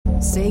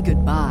Say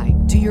goodbye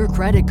to your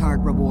credit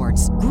card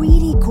rewards.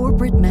 Greedy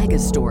corporate mega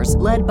stores,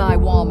 led by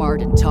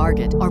Walmart and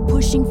Target, are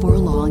pushing for a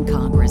law in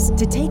Congress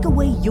to take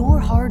away your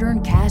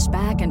hard-earned cash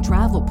back and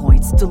travel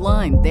points to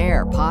line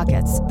their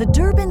pockets. The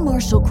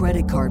Durbin-Marshall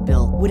credit card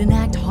bill would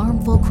enact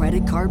harmful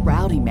credit card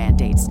routing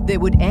mandates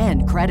that would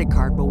end credit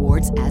card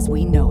rewards as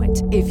we know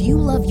it. If you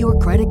love your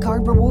credit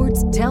card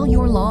rewards, tell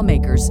your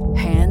lawmakers,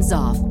 hands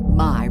off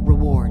my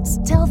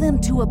rewards. Tell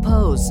them to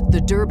oppose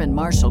the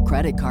Durbin-Marshall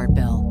credit card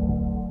bill.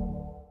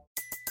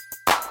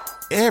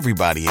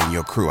 Everybody in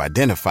your crew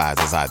identifies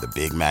as either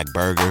Big Mac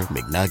Burger,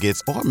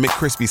 McNuggets, or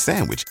McCrispy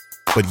Sandwich.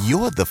 But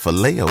you're the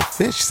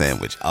Filet-O-Fish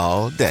Sandwich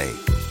all day.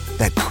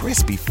 That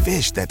crispy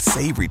fish, that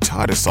savory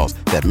tartar sauce,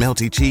 that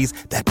melty cheese,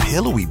 that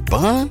pillowy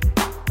bun.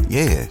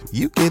 Yeah,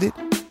 you get it.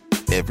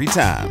 Every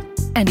time.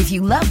 And if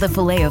you love the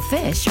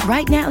Filet-O-Fish,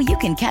 right now you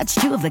can catch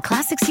two of the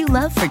classics you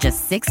love for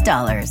just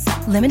 $6.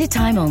 Limited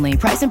time only.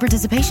 Price and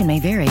participation may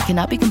vary.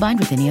 Cannot be combined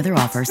with any other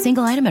offer.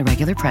 Single item at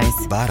regular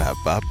price.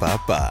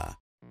 Ba-da-ba-ba-ba.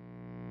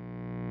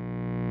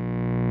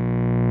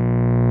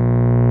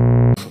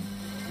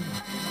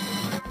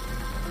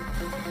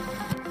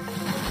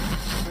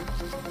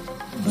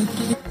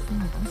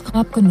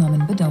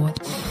 Abgenommen, bedauert.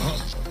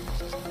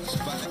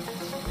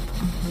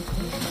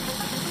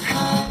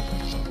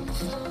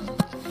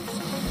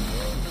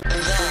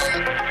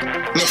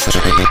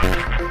 Mystery.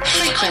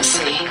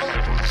 Frequency.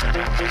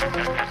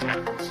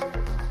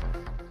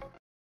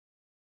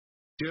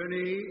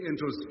 Journey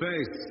into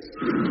space.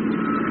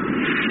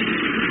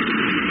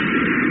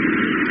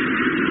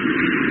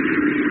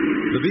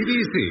 The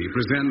BBC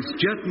presents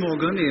Jet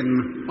Morgan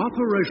in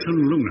Operation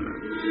Luna.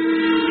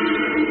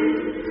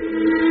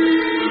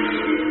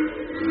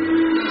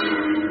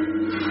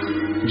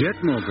 Jet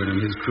Morgan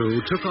and his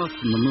crew took off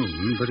from the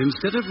moon, but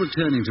instead of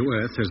returning to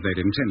Earth as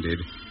they'd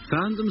intended,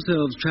 found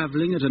themselves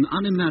traveling at an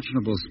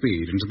unimaginable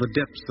speed into the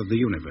depths of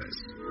the universe.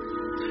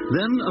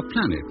 Then a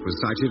planet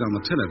was sighted on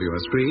the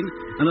televiewer screen,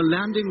 and a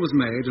landing was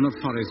made in a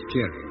forest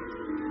clearing.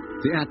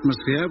 The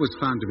atmosphere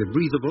was found to be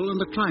breathable and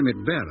the climate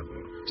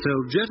bearable, so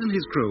Jet and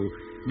his crew,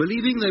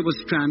 believing they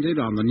were stranded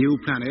on the new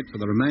planet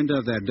for the remainder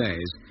of their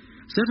days,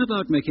 set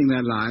about making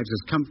their lives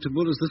as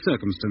comfortable as the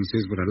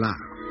circumstances would allow.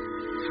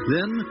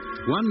 Then,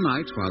 one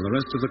night, while the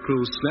rest of the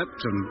crew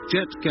slept and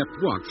Jet kept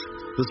watch,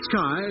 the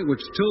sky,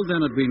 which till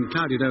then had been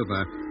clouded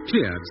over,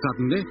 cleared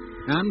suddenly,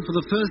 and for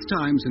the first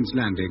time since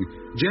landing,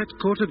 Jet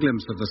caught a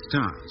glimpse of the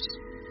stars.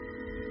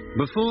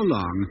 Before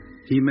long,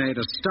 he made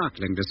a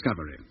startling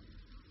discovery.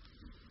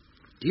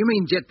 Do you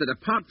mean, Jet, that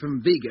apart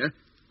from Vega,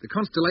 the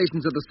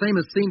constellations are the same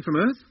as seen from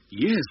Earth?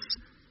 Yes.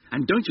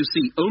 And don't you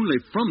see, only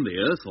from the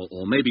Earth,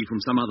 or maybe from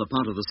some other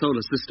part of the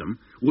solar system,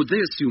 would they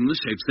assume the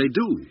shapes they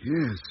do.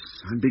 Yes,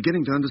 I'm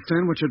beginning to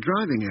understand what you're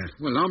driving at.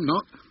 Well, I'm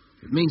not.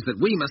 It means that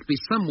we must be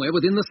somewhere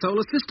within the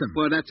solar system.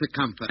 Well, that's a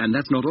comfort. And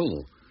that's not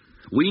all.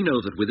 We know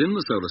that within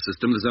the solar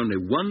system there's only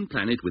one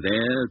planet with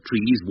air,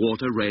 trees,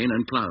 water, rain,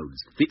 and clouds.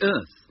 The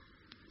Earth.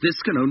 This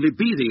can only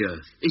be the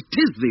Earth. It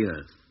is the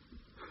Earth.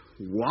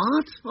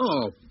 What?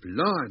 Oh,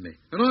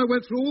 blimey. And I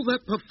went through all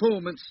that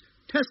performance,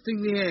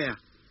 testing the air.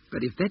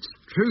 But if that's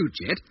true,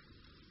 Jet,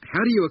 how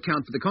do you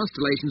account for the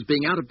constellations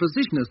being out of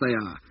position as they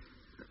are?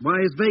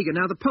 Why is Vega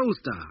now the pole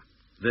star?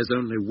 There's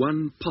only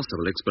one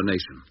possible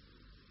explanation.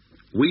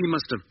 We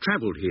must have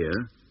traveled here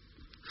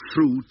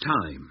through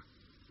time.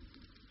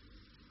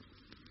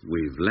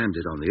 We've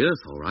landed on the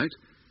Earth, all right,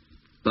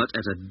 but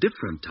at a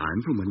different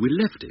time from when we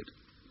left it.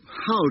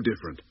 How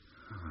different?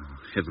 Oh,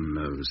 heaven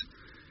knows.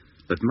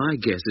 But my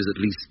guess is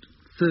at least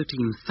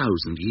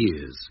 13,000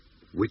 years.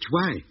 Which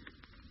way?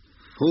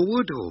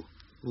 Forward or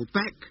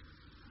back?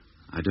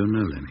 I don't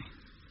know, Lemmy.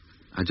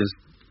 I just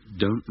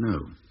don't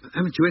know.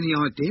 Haven't you any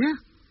idea?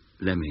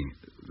 Lemmy,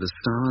 the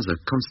stars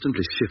are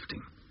constantly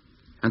shifting,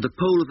 and the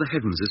pole of the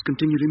heavens is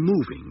continually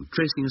moving,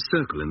 tracing a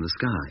circle in the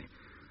sky.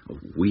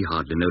 We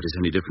hardly notice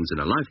any difference in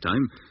a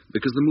lifetime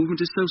because the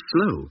movement is so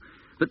slow.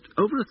 But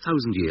over 1,000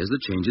 years,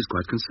 the change is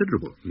quite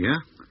considerable.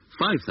 Yeah?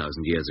 5,000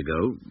 years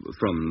ago,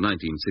 from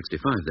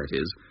 1965, that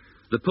is,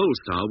 the pole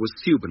star was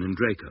Thuban in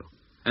Draco,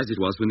 as it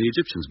was when the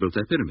Egyptians built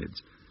their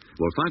pyramids.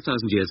 Well, 5,000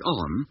 years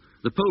on,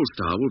 the pole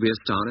star will be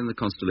a star in the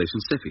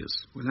constellation Cepheus.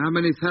 Well, how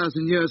many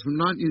thousand years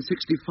from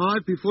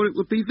 1965 before it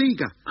would be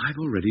Vega? I've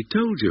already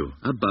told you,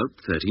 about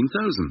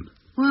 13,000.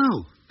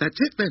 Well, that's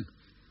it then.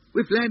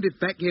 We've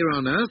landed back here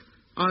on Earth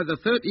either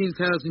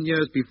 13,000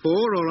 years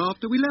before or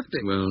after we left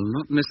it. Well,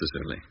 not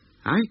necessarily.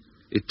 Eh?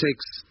 It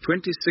takes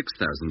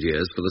 26,000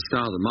 years for the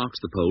star that marks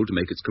the pole to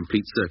make its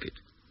complete circuit.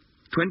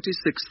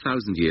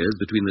 26,000 years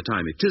between the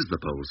time it is the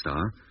pole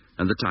star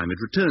and the time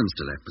it returns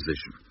to that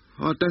position.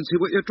 I don't see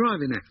what you're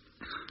driving at.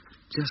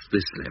 Just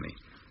this, Lemmy.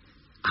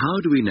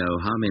 How do we know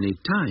how many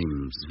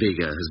times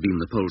Vega has been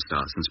the pole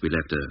star since we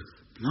left Earth?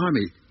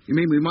 Blimey, you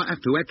mean we might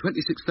have to add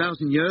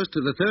 26,000 years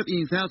to the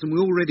 13,000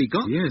 we already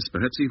got? Yes,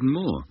 perhaps even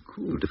more.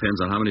 Cool. It depends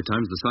on how many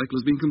times the cycle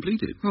has been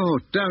completed. Oh,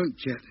 don't,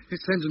 Jet.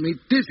 It sends me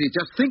dizzy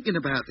just thinking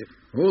about it.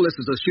 All this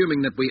is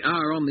assuming that we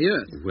are on the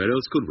Earth. Where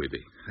else could we be?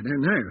 I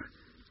don't know.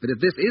 But if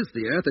this is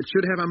the Earth, it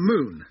should have a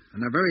moon,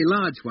 and a very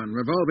large one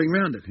revolving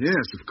round it.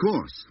 Yes, of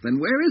course.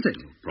 Then where is it?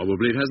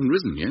 Probably it hasn't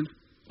risen yet.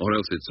 Or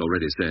else it's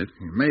already set.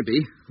 Maybe.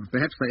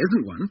 Perhaps there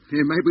isn't one.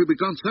 Yeah, maybe we've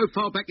gone so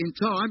far back in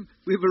time,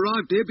 we've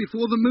arrived here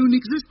before the moon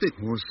existed.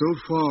 Or so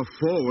far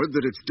forward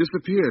that it's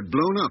disappeared,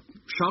 blown up,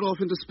 shot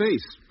off into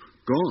space.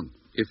 Gone.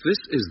 If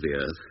this is the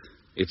Earth,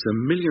 it's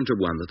 1,000,000 to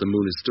 1 that the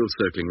moon is still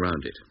circling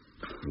round it.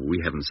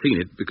 We haven't seen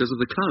it because of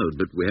the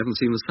cloud, but we haven't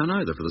seen the sun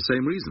either for the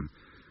same reason.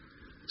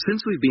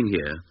 Since we've been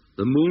here,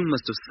 the moon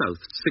must have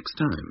southed 6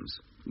 times.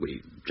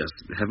 We just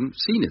haven't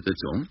seen it,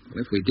 that's all.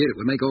 Well, if we did, it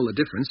would make all the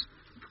difference.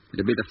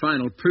 It'd be the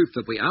final proof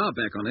that we are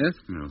back on Earth.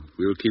 No,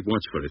 we'll keep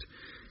watch for it.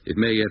 It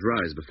may yet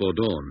rise before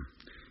dawn.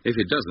 If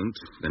it doesn't,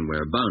 then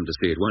we're bound to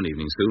see it one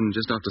evening soon,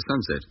 just after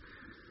sunset.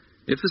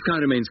 If the sky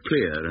remains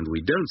clear and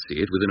we don't see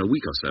it within a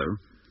week or so,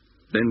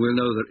 then we'll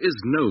know there is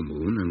no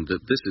moon and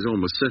that this is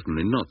almost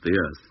certainly not the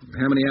Earth.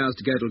 How many hours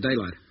to go till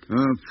daylight?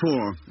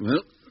 4.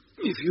 Well,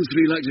 if you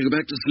three like to go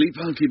back to sleep,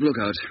 I'll keep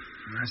lookout.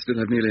 I still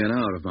have nearly an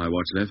hour of my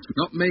watch left.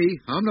 Not me.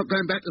 I'm not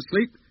going back to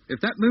sleep. If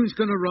that moon's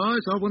going to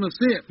rise, I want to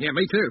see it. Yeah,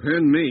 me too.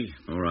 And me.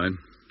 All right.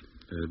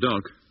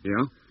 Doc.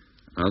 Yeah?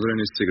 Are there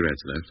any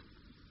cigarettes left?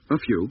 A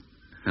few.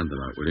 Hand them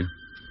out, will you?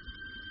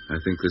 I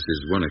think this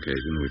is one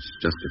occasion which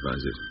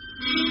justifies it.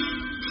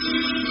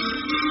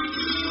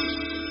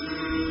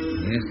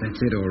 Yes,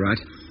 that's it, all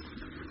right.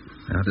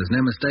 Now, there's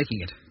no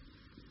mistaking it.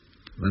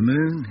 The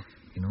moon,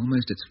 in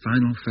almost its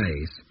final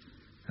phase.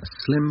 A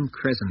slim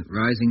crescent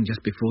rising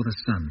just before the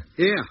sun.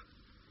 Yeah.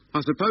 I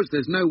suppose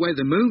there's no way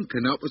the moon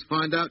can help us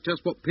find out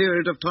just what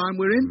period of time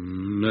we're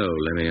in? No,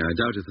 Lemmy. I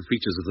doubt if the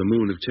features of the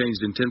moon have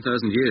changed in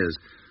 10,000 years.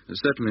 There's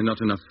certainly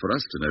not enough for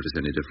us to notice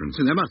any difference.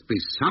 So there must be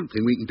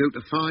something we can do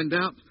to find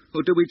out.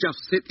 Or do we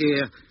just sit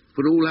here,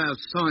 for all our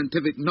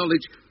scientific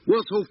knowledge,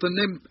 worse off than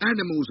them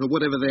animals or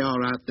whatever they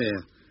are out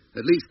there?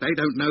 At least they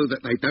don't know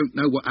that they don't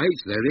know what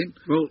age they're in.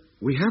 Well,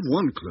 we have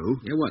one clue.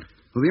 Yeah, what?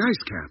 Well, the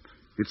ice cap.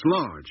 It's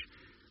large.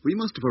 We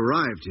must have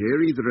arrived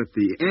here either at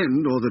the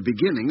end or the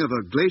beginning of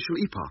a glacial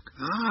epoch.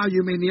 Ah,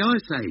 you mean the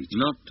Ice Age?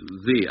 Not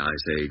the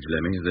Ice Age,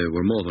 Lemmy. There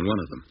were more than one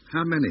of them.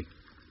 How many?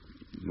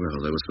 Well,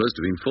 there were supposed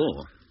to have been 4.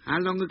 How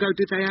long ago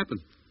did they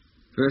happen?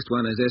 First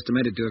one is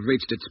estimated to have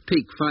reached its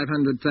peak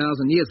 500,000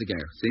 years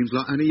ago. Seems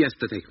like only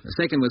yesterday. The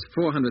second was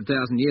 400,000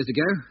 years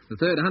ago. The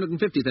third, 150,000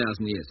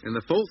 years. And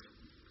the fourth?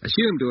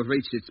 Assumed to have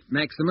reached its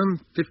maximum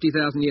 50,000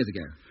 years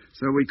ago.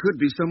 So we could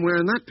be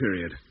somewhere in that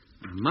period.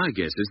 My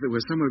guess is that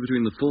we're somewhere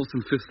between the 4th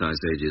and 5th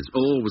Ice Ages,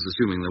 always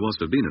assuming there was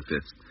to have been a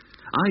 5th.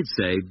 I'd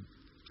say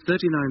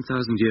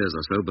 39,000 years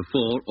or so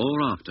before or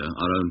after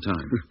our own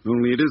time.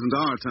 Only it isn't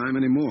our time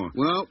anymore.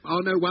 Well,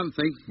 I know one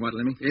thing. What,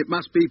 Lemmy? It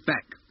must be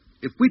back.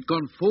 If we'd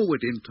gone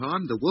forward in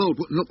time, the world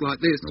wouldn't look like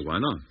this. Well, why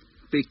not?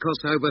 Because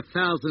over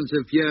thousands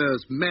of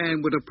years, man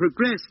would have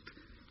progressed.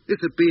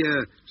 This would be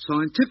a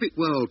scientific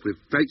world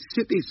with great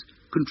cities,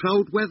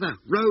 controlled weather,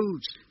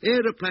 roads,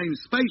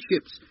 aeroplanes,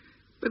 spaceships.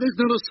 But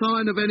there's not a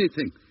sign of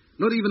anything,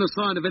 not even a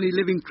sign of any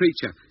living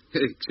creature,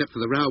 except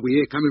for the row we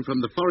hear coming from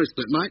the forest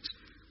at night.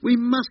 We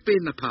must be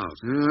in the past.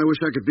 I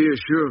wish I could be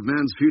as sure of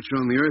man's future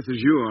on the Earth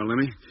as you are,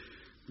 Lemmy.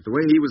 But the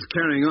way he was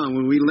carrying on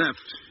when we left,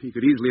 he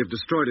could easily have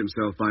destroyed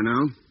himself by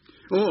now.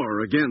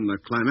 Or, again,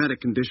 the climatic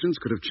conditions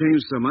could have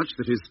changed so much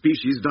that his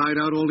species died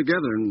out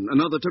altogether and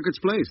another took its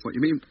place. What,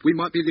 you mean we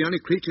might be the only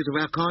creatures of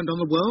our kind on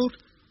the world?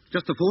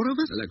 Just the 4 of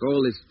us? Look,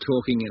 all this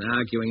talking and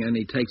arguing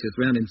only takes us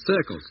round in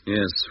circles.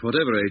 Yes,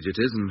 whatever age it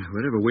is and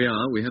wherever we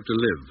are, we have to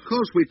live. Of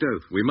course we do.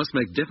 We must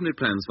make definite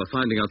plans for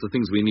finding out the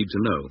things we need to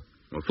know.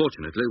 Well,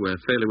 fortunately,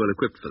 we're fairly well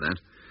equipped for that.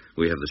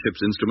 We have the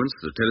ship's instruments,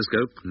 the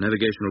telescope,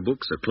 navigational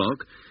books, a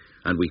clock,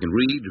 and we can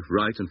read,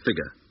 write, and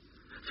figure.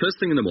 First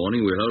thing in the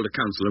morning, we'll hold a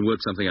council and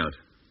work something out.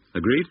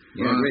 Agreed?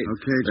 Yeah, agreed.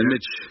 Okay, Then, Jack.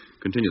 Mitch,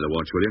 continue the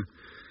watch, will you?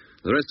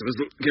 The rest of us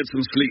will get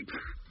some sleep.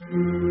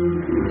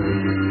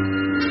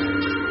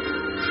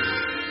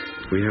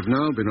 We have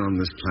now been on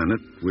this planet,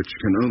 which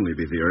can only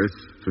be the Earth,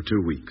 for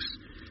 2 weeks.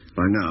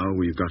 By now,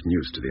 we've gotten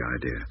used to the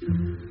idea.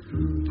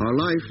 Our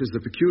life is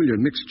the peculiar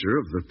mixture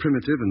of the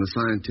primitive and the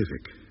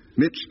scientific.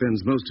 Mitch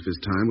spends most of his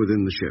time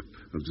within the ship,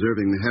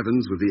 observing the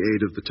heavens with the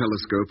aid of the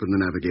telescope and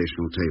the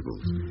navigational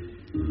tables.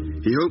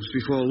 He hopes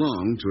before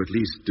long to at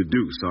least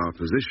deduce our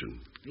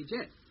position. Hey,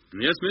 Jet.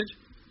 Yes, Mitch?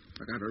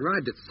 Look, I've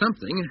arrived at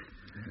something,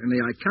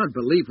 only I can't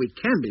believe we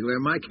can be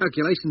where my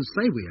calculations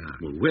say we are.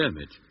 Well, where,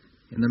 Mitch?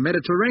 In the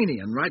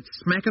Mediterranean, right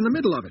smack in the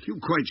middle of it. You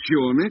quite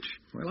sure, Mitch?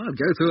 Well, I'll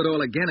go through it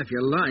all again if you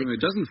like. It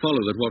doesn't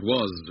follow that what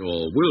was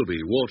or will be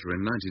water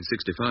in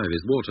 1965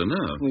 is water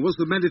now. Well, was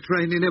the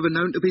Mediterranean ever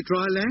known to be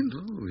dry land?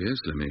 Oh, yes,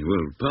 Lemmy.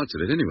 Well, parts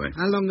of it anyway.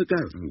 How long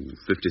ago?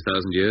 50,000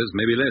 years,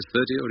 maybe less,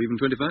 30 or even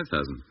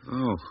 25,000.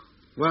 Oh.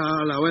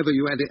 Well, however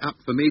you add it up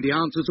for me, the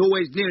answer's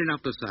always near enough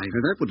the same.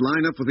 And that would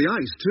line up with the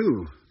ice,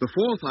 too. The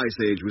 4th Ice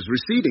Age was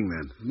receding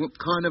then. What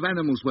kind of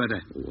animals were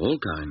there? All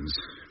kinds.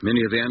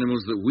 Many of the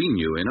animals that we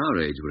knew in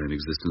our age were in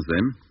existence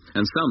then,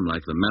 and some,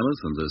 like the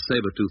mammoth and the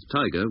saber-toothed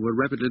tiger, were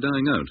rapidly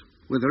dying out.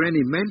 Were there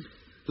any men?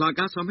 like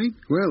us, I mean.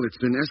 Well,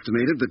 it's been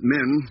estimated that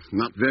men,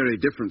 not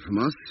very different from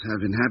us,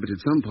 have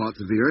inhabited some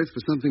parts of the Earth for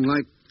something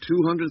like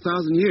 200,000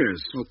 years.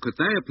 Or could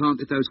they have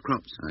planted those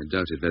crops? I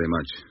doubt it very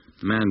much.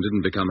 Man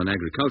didn't become an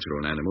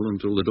agricultural animal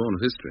until the dawn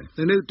of history.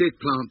 Then who did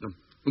plant them?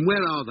 And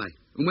where are they?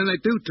 And when they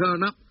do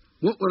turn up,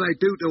 what will they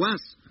do to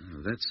us?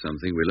 Oh, that's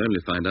something we'll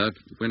only find out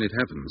when it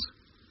happens.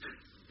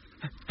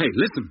 Hey,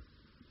 listen.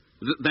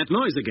 That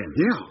noise again.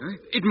 Yeah.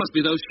 It must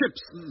be those ships.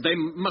 They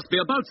must be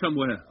about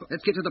somewhere. Let's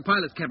get to the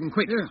pilots, Captain,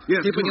 quick. Yes,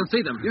 See if we can see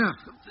them. Yeah.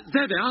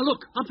 There they are.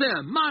 Look, up there,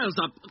 miles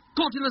up,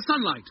 caught in the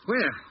sunlight.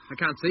 Where? I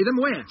can't see them.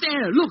 Where?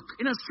 There, look,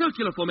 in a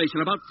circular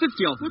formation, about 50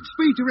 of them. What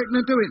speed do you reckon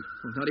they're doing?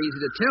 Well, not easy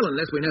to tell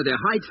unless we know their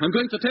height. I'm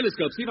going to the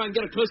telescope, see if I can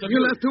get a closer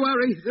view. You'll have to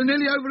hurry. They're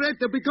nearly overhead.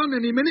 They'll be gone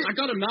any minute. I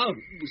got them now.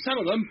 Some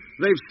of them.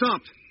 They've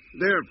stopped.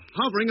 They're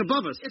hovering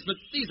above us. Yes, but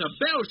these are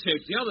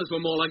bell-shaped. The others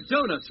were more like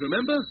donuts,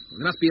 remember?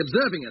 They must be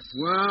observing us.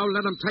 Well,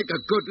 let them take a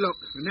good look,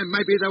 and then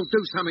maybe they'll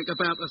do something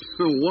about us.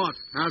 Oh, what?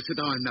 How should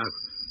I know?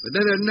 But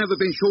they've never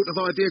been short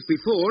of ideas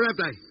before, have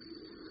they?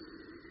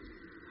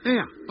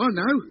 There, I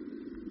know.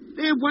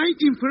 They're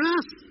waiting for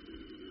us.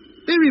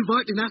 They're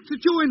inviting us to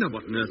join them.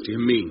 What on earth do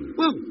you mean?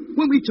 Well,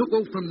 when we took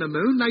off from the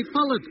moon, they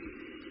followed.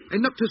 They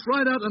knocked us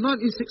right out of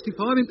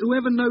 1965 into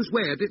heaven knows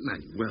where, didn't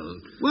they?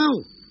 Well,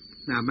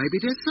 now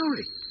maybe they're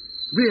sorry.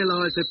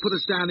 Realise they've put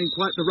us down in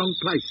quite the wrong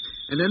place,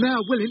 and they're now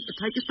willing to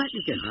take us back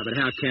again. But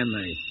how can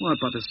they? Why,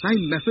 by the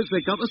same methods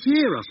they got us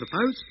here, I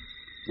suppose.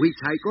 We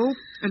take off,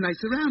 and they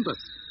surround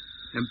us.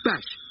 And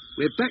bash,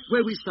 we're back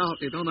where we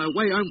started, on our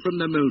way home from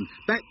the moon,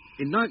 back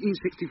in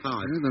 1965.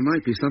 Yeah, there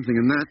might be something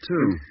in that,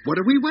 too. What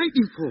are we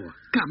waiting for?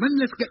 Come on,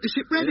 let's get the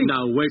ship ready.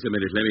 Now, wait a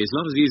minute, Lemmy. It's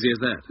not as easy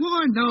as that.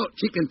 Why not?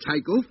 She can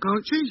take off,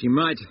 can't she? She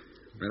might,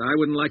 but I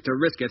wouldn't like to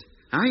risk it.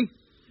 Eh?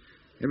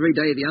 Every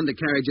day the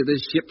undercarriage of this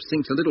ship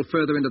sinks a little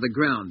further into the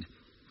ground.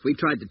 If we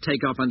tried to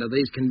take off under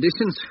these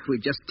conditions,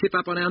 we'd just tip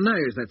up on our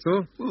nose, that's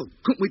all. Well,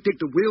 couldn't we dig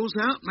the wheels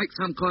out, make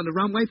some kind of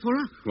runway for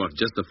her? What,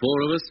 just the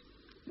four of us?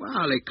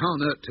 Well, it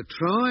can't hurt to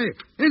try.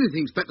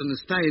 Anything's better than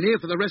staying here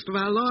for the rest of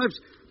our lives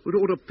with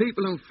all the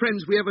people and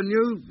friends we ever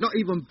knew, not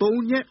even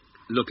born yet.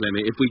 Look,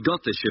 Lemmy, if we got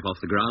this ship off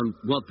the ground,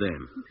 what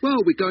then? Well,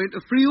 we go into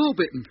free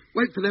orbit and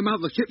wait for them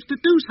other ships to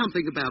do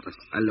something about us.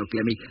 Look,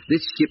 Lemmy,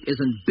 this ship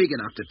isn't big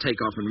enough to take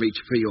off and reach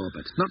free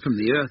orbit. Not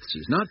from the Earth,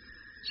 she's not.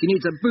 She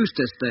needs a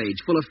booster stage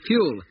full of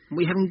fuel, and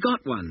we haven't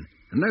got one.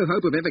 And no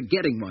hope of ever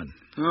getting one.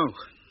 Oh.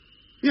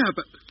 Yeah,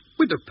 but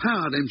with the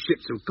power them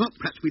ships have got,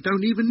 perhaps we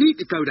don't even need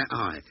to go that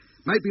high.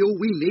 Maybe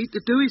all we need to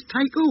do is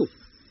take off.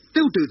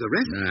 They'll do the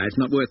rest. Nah, it's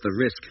not worth the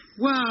risk.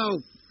 Well,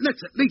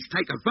 let's at least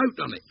take a vote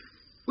on it.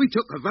 We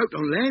took a vote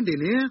on landing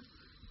here.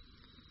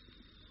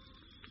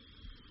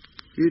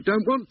 You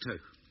don't want to?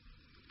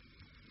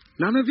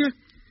 None of you?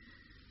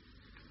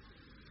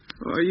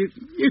 Oh,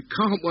 you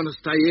can't want to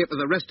stay here for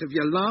the rest of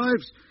your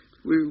lives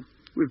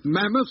with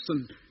mammoths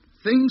and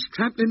things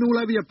trampling all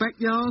over your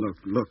backyard.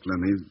 Look,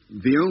 Lemmy,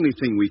 the only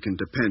thing we can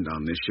depend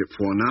on this ship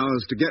for now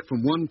is to get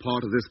from one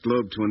part of this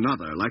globe to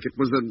another, like it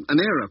was an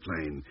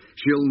aeroplane.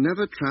 She'll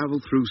never travel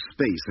through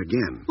space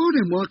again. Well,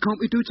 then why can't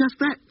we do just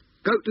that?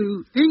 Go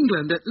to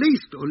England at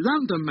least, or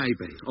London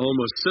maybe.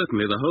 Almost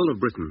certainly the whole of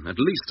Britain, at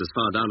least as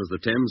far down as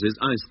the Thames, is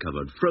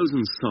ice-covered,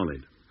 frozen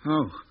solid.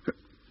 Oh.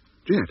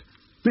 Jed,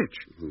 Mitch.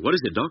 What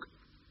is it, Doc?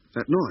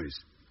 That noise.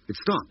 It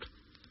stopped.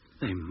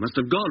 They must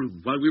have gone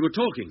while we were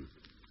talking.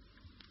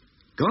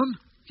 Gone?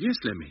 Yes,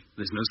 Lemmy.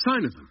 There's no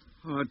sign of them.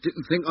 Oh, I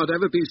didn't think I'd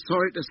ever be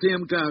sorry to see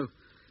them go.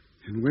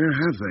 And where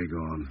have they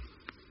gone?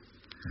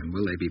 And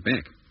will they be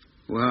back?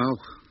 Well,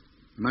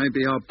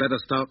 maybe I'd better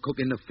start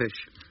cooking the fish.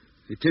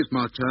 It is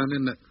my turn,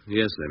 isn't it?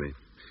 Yes, Lemmy.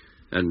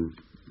 And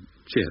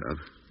cheer up.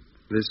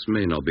 This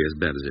may not be as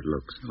bad as it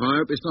looks. I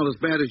hope it's not as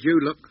bad as you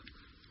look,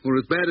 or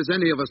as bad as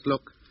any of us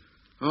look.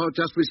 I'll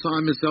just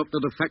resign myself to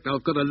the fact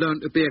I've got to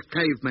learn to be a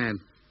caveman,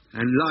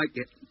 and like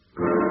it.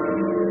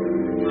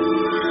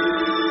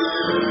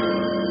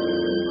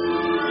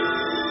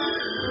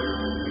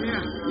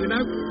 Yeah, you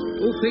know,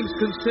 all things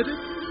considered,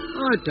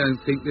 I don't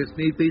think this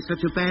need be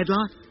such a bad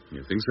life.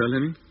 You think so,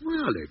 Lemmy?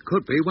 Well, it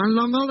could be one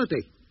long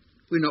holiday.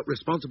 We're not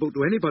responsible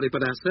to anybody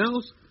but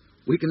ourselves.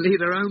 We can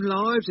lead our own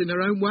lives in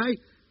our own way,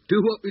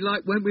 do what we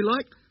like when we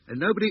like, and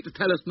nobody to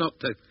tell us not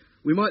to.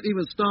 We might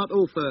even start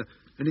off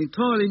an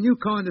entirely new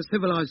kind of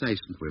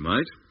civilization. We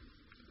might,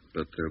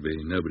 but there'll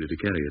be nobody to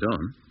carry it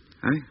on.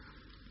 Eh?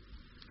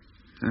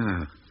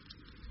 Ah.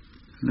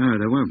 No,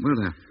 there won't,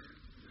 will there?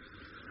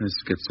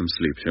 Let's get some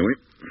sleep, shall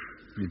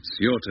we? It's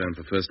your turn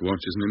for first watch,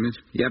 isn't it, Mitch?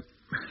 Yep.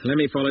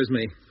 Lemmy follows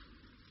me.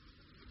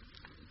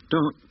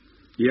 Doc.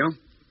 Yeah?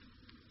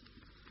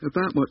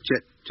 About what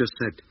Jet just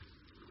said.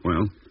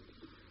 Well?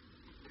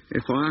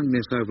 If I hung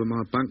this over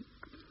my bunk,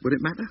 would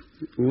it matter?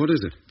 What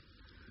is it?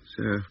 It's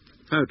a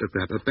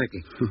photograph of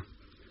Becky.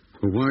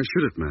 Well, why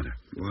should it matter?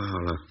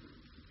 Well,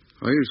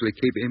 I usually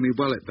keep it in my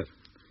wallet, but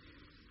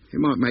it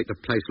might make the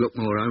place look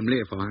more homely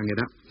if I hang it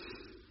up.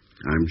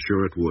 I'm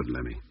sure it would,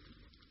 Lemmy.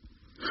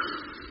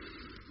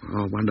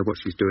 I wonder what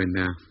she's doing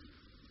now.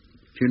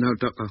 You know,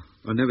 Doc,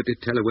 I never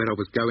did tell her where I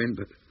was going,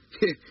 but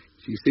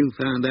she soon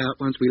found out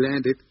once we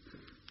landed.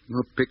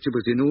 My picture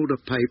was in all the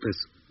papers.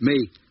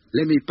 Me,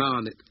 Lemmy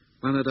Barnett,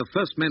 one of the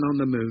first men on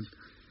the moon.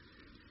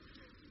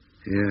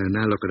 Yeah,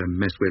 now look at her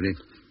mess with him.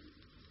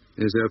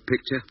 There's her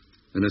picture,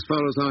 and as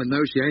far as I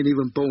know, she ain't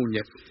even born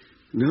yet.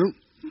 No.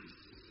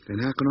 Then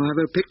how can I have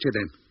her picture,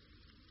 then?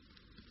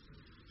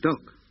 Doc,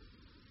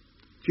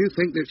 do you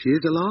think that she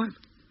is alive?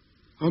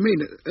 I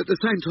mean, at the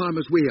same time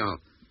as we are.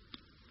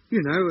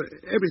 You know,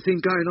 everything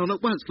going on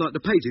at once, like the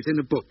pages in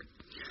a book.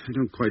 I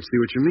don't quite see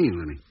what you mean,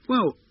 Lenny.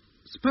 Well,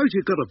 suppose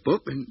you've got a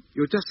book and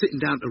you're just sitting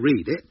down to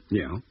read it.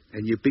 Yeah.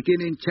 And you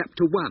begin in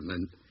chapter 1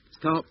 and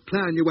start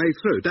ploughing your way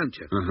through, don't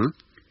you? Uh-huh.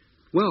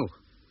 Well,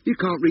 you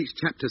can't reach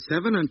chapter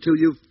 7 until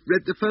you've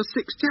read the first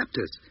 6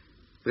 chapters.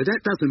 But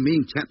that doesn't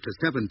mean chapter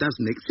 7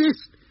 doesn't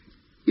exist.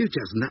 You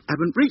just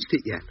haven't reached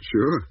it yet.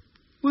 Sure.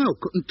 Well,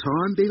 couldn't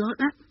time be like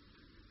that?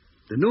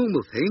 The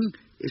normal thing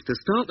is to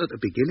start at the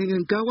beginning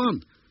and go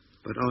on.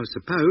 But I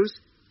suppose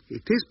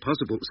it is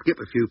possible to skip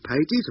a few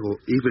pages or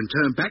even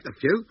turn back a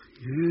few.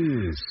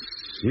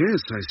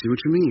 Yes, I see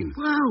what you mean.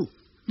 Well,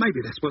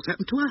 maybe that's what's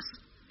happened to us.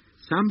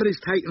 Somebody's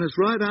taken us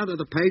right out of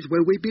the page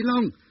where we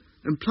belong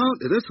and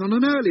planted us on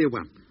an earlier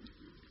one.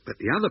 But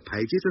the other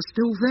pages are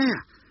still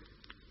there.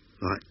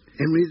 Like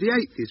Henry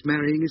VIII is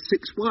marrying his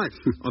 6th wife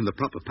on the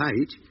proper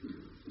page.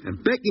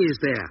 And Becky is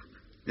there.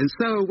 And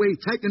so are we,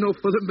 taking off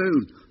for the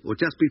moon, or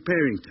just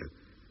preparing to.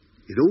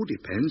 It all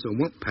depends on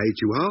what page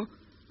you are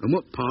and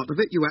what part of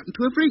it you happen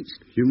to have reached.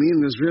 You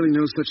mean there's really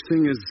no such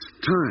thing as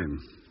time?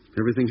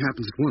 Everything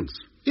happens at once?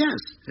 Yes,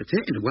 that's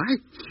it in a way.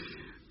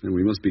 Then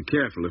we must be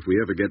careful if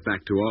we ever get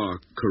back to our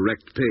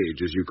correct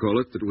page, as you call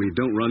it, that we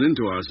don't run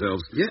into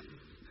ourselves. Yeah.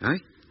 Aye?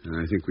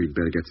 I think we'd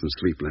better get some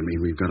sleep, Lemmy.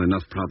 We've got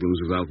enough problems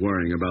without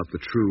worrying about the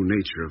true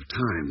nature of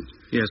time.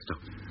 Yes,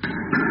 Doc.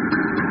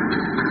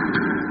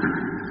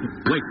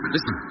 Wait,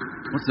 listen.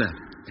 What's that?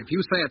 If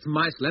you say it's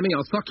mice, Lemmy,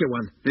 I'll sock you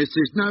one. This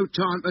is no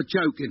time for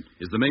joking.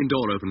 Is the main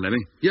door open,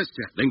 Lemmy? Yes,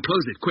 sir. Then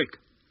close it, quick.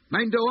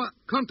 Main door,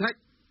 contact.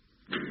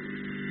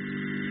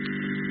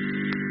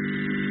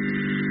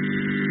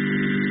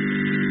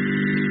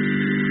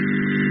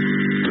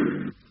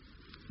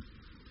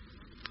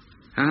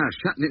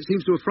 Shutting it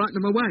seems to have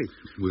frightened them away.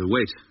 We'll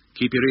wait.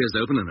 Keep your ears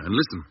open and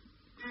listen.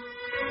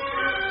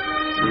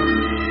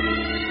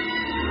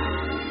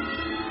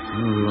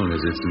 How long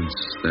is it since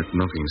that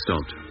knocking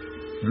stopped?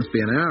 Must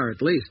be an hour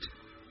at least.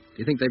 Do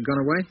you think they've gone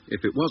away?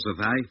 If it was a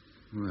they.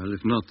 Well,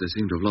 if not, they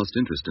seem to have lost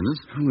interest in us.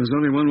 Well, there's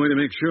only one way to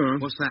make sure.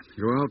 What's that?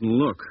 Go out and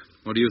look.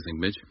 What do you think,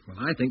 Mitch? Well,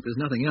 I think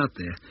there's nothing out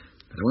there.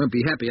 But I won't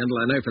be happy until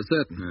I know for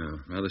certain.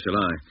 No, neither shall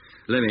I.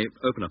 Lemmy,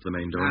 open up the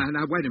main door.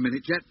 Now, wait a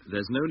minute, Jet.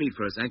 There's no need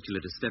for us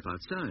actually to step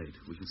outside.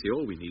 We can see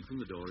all we need from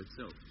the door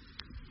itself.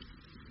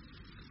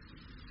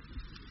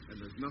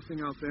 And there's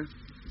nothing out there?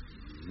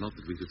 Not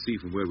that we could see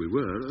from where we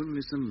were,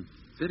 only some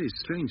very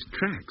strange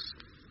tracks.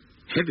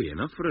 Heavy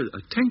enough for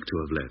a tank to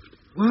have left.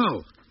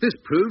 Well, this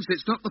proves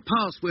it's not the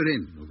past we're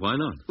in. Why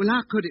not? Well,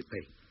 how could it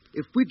be?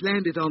 If we'd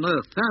landed on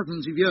Earth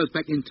thousands of years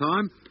back in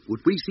time,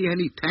 would we see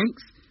any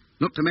tanks?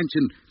 Not to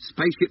mention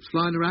spaceships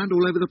flying around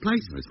all over the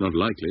place. It's not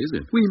likely,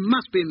 is it? We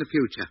must be in the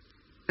future.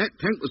 That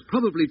tank was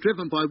probably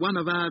driven by one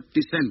of our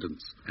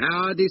descendants.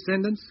 Our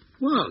descendants?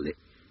 Well,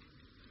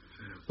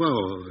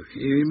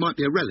 he might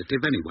be a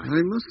relative anyway.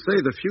 I must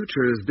say the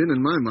future has been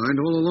in my mind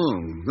all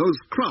along. Those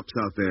crops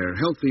out there,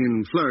 healthy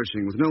and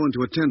flourishing with no one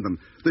to attend them.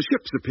 The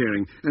ships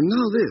appearing. And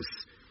now this.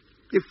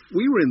 If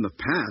we were in the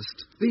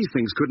past, these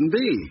things couldn't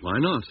be. Why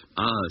not?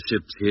 Our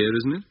ship's here,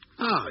 isn't it?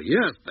 Ah,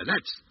 yes, but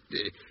that's...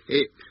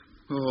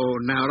 Oh,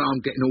 now I'm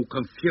getting all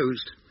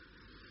confused.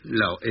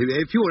 Look,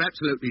 if you're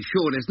absolutely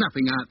sure there's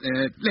nothing out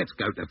there, let's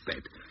go to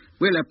bed.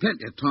 We'll have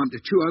plenty of time to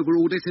chew over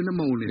all this in the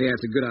morning. Yeah,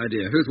 it's a good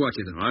idea. Who's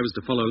watching them? I was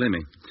to follow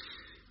Lemmy.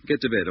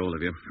 Get to bed, all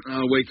of you.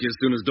 I'll wake you as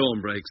soon as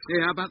dawn breaks.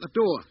 Yeah, how about the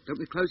door? Don't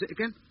we close it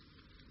again?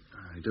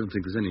 I don't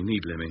think there's any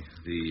need, Lemmy.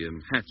 The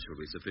hatch will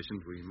be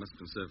sufficient. We must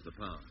conserve the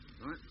power.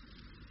 Right.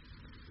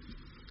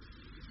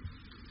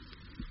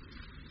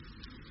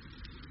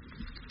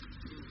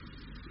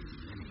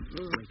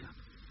 Wake up.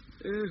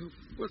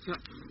 What's up?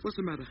 What's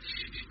the matter?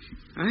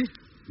 Eh?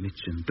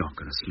 Mitch and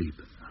Doc are asleep.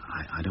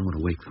 I don't want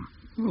to wake them.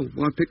 Oh,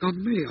 why pick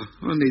on me?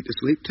 I need to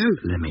sleep too.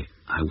 Lemmy,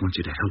 I want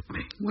you to help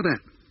me. What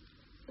at?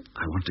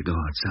 I want to go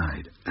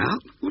outside.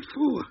 Out? What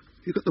for?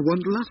 You got the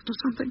wanderlust or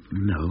something?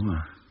 No,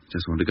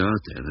 just want to go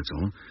out there, that's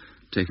all.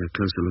 Take a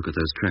closer look at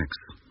those tracks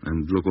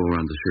and look all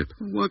around the ship.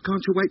 Why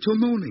can't you wait till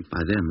morning?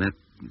 By then, that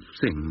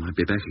thing might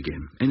be back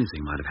again.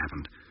 Anything might have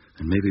happened.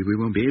 And maybe we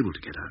won't be able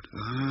to get out.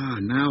 Ah,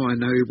 now I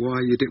know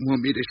why you didn't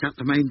want me to shut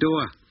the main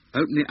door.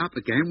 Open it up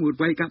again would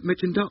wake up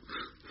Mitch and Doc.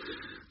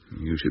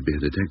 You should be a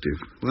detective.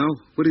 Well,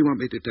 what do you want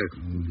me to do?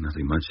 Oh,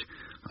 nothing much.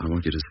 I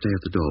want you to stay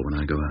at the door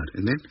when I go out.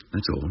 And then?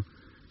 That's all.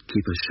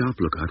 Keep a sharp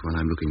lookout while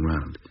I'm looking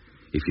round.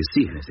 If you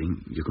see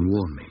anything, you can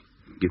warn me.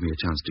 Give me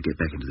a chance to get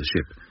back into the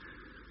ship.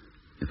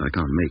 If I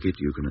can't make it,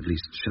 you can at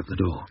least shut the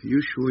door. Are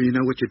you sure you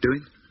know what you're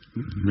doing?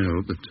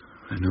 No, but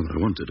I know what I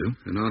want to do.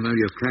 And I know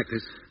you've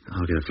practiced.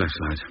 I'll get a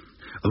flashlight.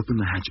 Open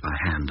the hatch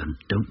by hand and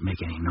don't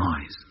make any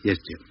noise. Yes,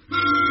 Jim.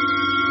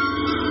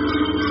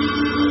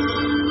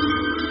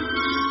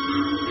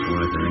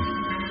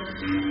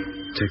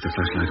 take the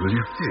flashlight, will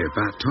you? Yeah,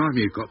 about time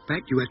you got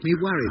back. You had me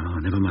worried. Oh,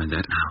 never mind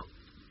that. Now,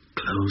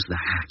 close the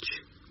hatch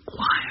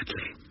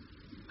quietly,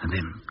 and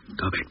then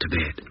go back to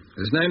bed.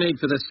 There's no need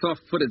for this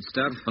soft-footed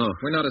stuff. Oh.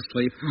 We're not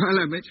asleep.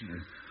 Hello, Mitch.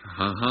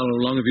 How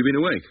long have you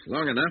been awake?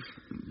 Long enough.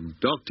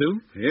 Doc,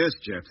 too? Yes,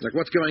 Jeff. Look,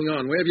 what's going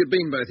on? Where have you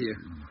been, both of you?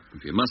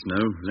 If you must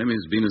know,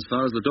 Lemmy's been as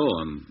far as the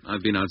door, and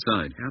I've been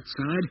outside.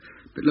 Outside?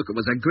 But look, it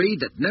was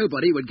agreed that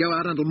nobody would go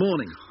out until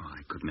morning. Oh,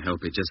 I couldn't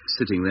help it, just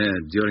sitting there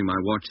during my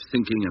watch,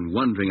 thinking and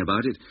wondering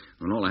about it.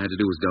 When all I had to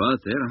do was go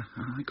out there,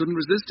 I couldn't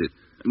resist it.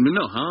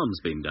 No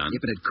harm's been done.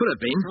 Yeah, but it could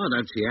have been. I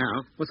don't see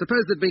how. Well,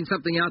 suppose there'd been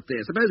something out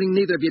there. Supposing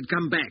neither of you'd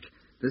come back.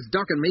 There's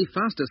Doc and me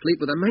fast asleep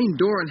with the main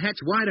door and hatch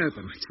wide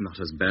open. It's not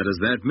as bad as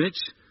that, Mitch.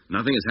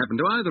 Nothing has happened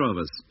to either of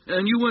us.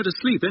 And you weren't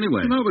asleep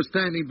anyway. And I was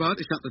standing by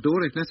to shut the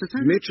door if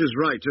necessary. Mitch is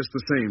right, just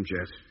the same,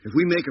 Jet. If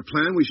we make a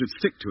plan, we should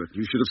stick to it.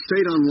 You should have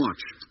stayed on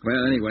watch.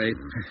 Well, anyway,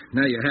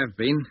 now you have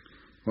been.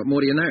 What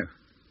more do you know?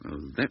 Well,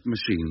 that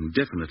machine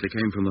definitely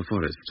came from the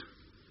forest.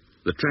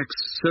 The tracks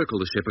circle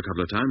the ship a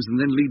couple of times and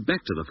then lead back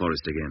to the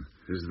forest again.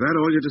 Is that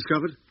all you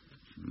discovered?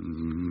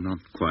 Not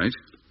quite.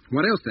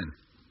 What else, then?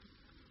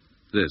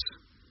 This.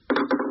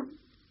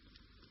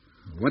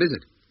 What is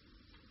it?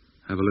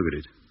 Have a look at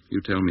it.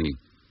 You tell me.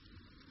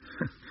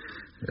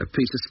 A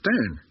piece of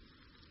stone.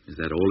 Is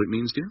that all it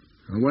means to you?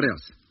 Well, what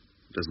else?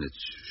 Doesn't its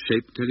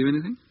shape tell you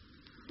anything?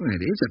 Well,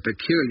 it is a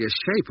peculiar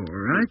shape, all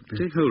right.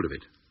 Take hold of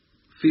it.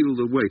 Feel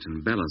the weight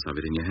and balance of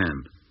it in your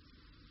hand.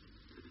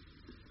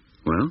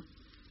 Well?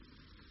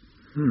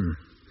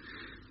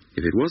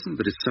 If it wasn't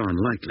that it's so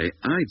unlikely,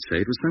 I'd say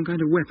it was some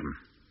kind of weapon.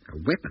 A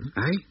weapon?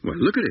 Eh? Well,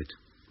 look at it.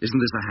 Isn't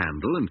this a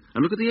handle? And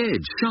look at the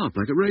edge, sharp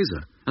like a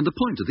razor. And the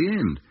point at the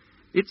end.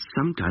 It's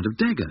some kind of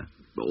dagger.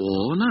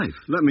 Or knife.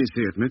 Let me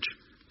see it, Mitch.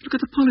 Look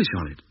at the polish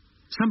on it.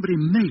 Somebody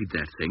made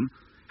that thing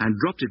and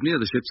dropped it near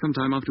the ship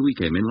sometime after we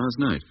came in last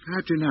night.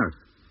 How'd you know?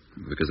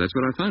 Because that's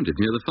where I found it,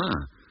 near the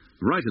fire.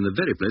 Right in the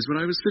very place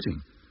where I was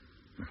sitting.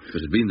 If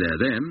it had been there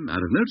then,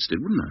 I'd have noticed it,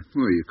 wouldn't I?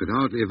 Well, you could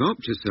hardly have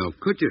helped yourself,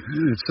 could you?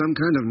 It's some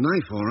kind of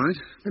knife, all right.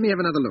 Let me have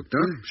another look,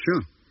 Doc.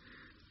 Sure.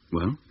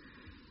 Well?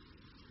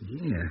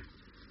 Yeah.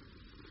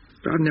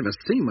 But I've never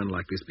seen one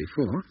like this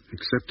before.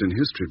 Except in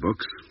history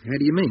books. How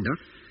do you mean, Doc?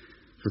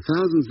 For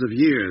thousands of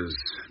years,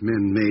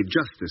 men made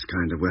just this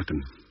kind of weapon.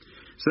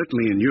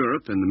 Certainly in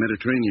Europe and the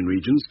Mediterranean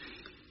regions,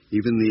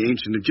 even the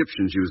ancient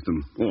Egyptians used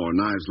them, or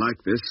knives like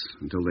this,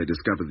 until they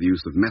discovered the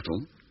use of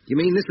metal. You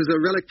mean this is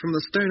a relic from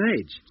the Stone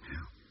Age?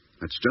 Yeah,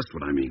 that's just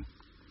what I mean.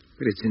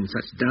 But it's in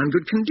such darn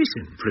good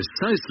condition.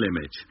 Precisely,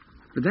 Mitch.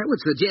 But that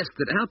would suggest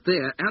that out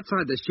there,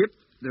 outside the ship,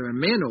 there are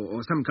men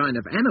or some kind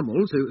of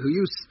animals who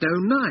use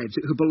stone knives,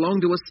 who belong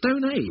to a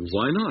Stone Age.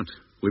 Why not?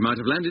 We might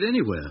have landed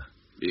anywhere.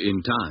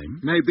 In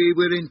time. Maybe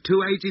we're in two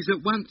ages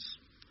at once.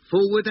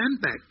 Forward and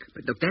back.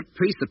 But look, that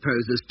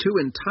presupposes two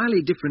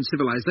entirely different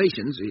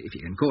civilizations, if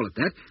you can call it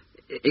that,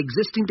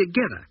 existing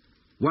together.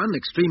 One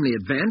extremely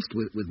advanced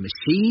with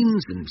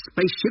machines and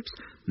spaceships,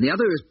 and the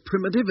other as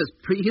primitive as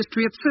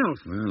prehistory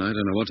itself. Well, I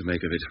don't know what to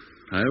make of it.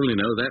 I only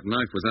know that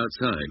knife was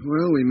outside.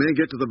 Well, we may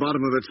get to the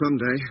bottom of it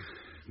someday.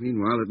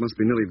 Meanwhile, it must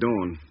be nearly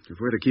dawn. If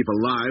we're to keep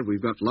alive,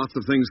 we've got lots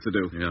of things to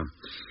do. Yeah.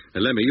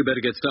 Lemmy, you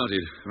better get started.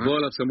 Right.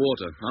 Boil up some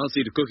water. I'll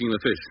see to cooking the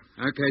fish.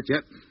 Okay,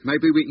 Jep.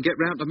 Maybe we can get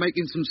round to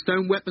making some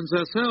stone weapons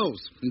ourselves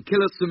and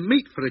kill us some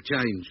meat for a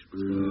change.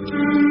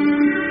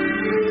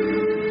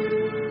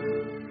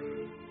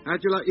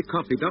 How'd you like your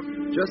coffee, Doc?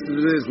 Just as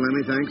it is,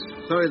 Lemmy, thanks.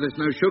 Sorry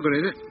there's no sugar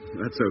in it.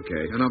 That's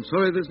okay. And I'm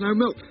sorry there's no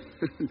milk.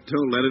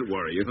 Don't let it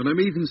worry you. And I'm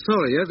even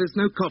sorrier there's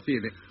no coffee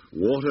in it.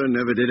 Water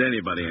never did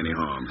anybody any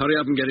harm. Hurry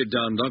up and get it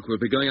done, Doc. We'll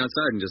be going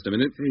outside in just a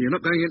minute. Hey, you're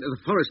not going into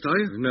the forest, are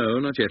you? No,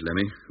 not yet,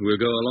 Lemmy. We'll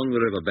go along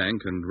the river bank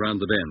and round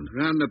the bend.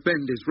 Round the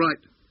bend is right.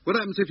 What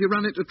happens if you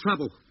run into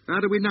trouble? How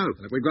do we know?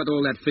 Look, we've got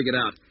all that figured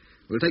out.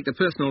 We'll take the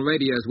personal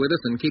radios with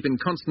us and keep in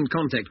constant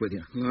contact with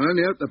you. Well, I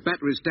only hope the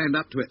batteries stand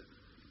up to it.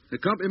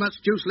 There can't be much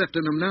juice left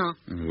in them now.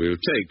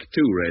 We'll take 2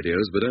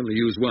 radios, but only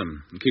use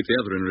one, and keep the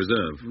other in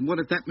reserve. And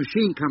what if that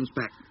machine comes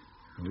back?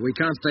 We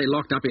can't stay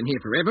locked up in here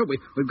forever.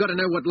 We've got to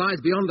know what lies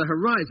beyond the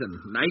horizon.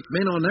 8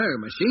 men or no,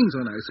 machines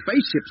or no,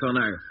 spaceships or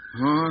no.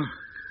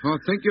 I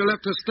think you'll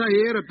have to stay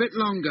here a bit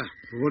longer.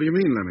 What do you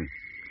mean, Lemmy?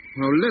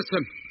 Well,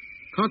 listen.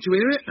 Can't you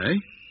hear it? Eh?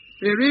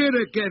 They're here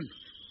again.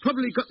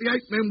 Probably got the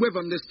 8 men with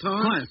them this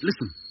time. Quiet,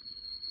 listen.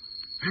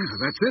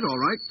 That's it, all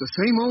right. The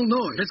same old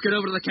noise. Let's get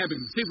over to the cabin,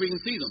 see if we can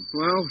see them.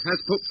 Well,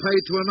 that's put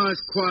paid to a nice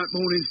quiet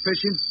morning's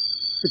fishing.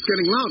 It's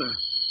getting louder.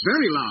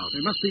 Very loud.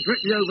 They must be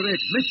directly over there.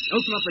 Mitch,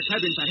 open up the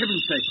cabin for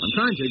heaven's sake. I'm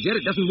trying to, Jed.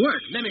 It doesn't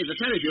work. Lemmy, the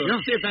televiewer. Yeah.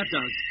 See if that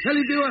does.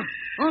 Televiewer,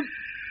 on.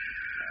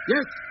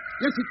 Yes,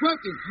 it's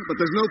working. But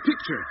there's no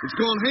picture. It's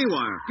gone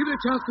haywire. Give it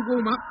a chance to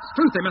warm up. It's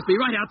truth. They must be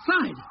right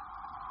outside.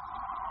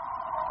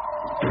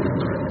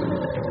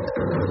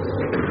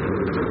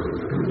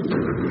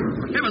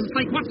 For heaven's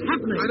sake, what's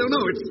happening? I don't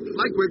know. It's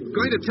like we're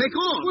going to take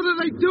off. What are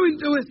they doing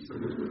to us?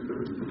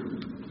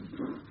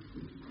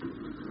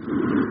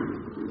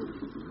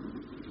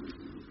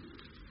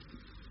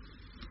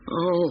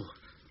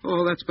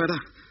 Oh, that's better.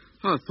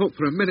 I thought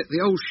for a minute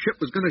the old ship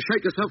was going to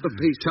shake herself to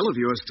pieces.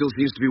 Televiewer still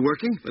seems to be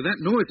working. But that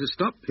noise has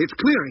stopped. It's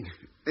clearing.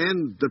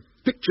 And the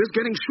picture's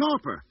getting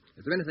sharper.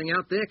 Is there anything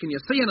out there? Can you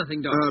see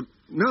anything, Doc?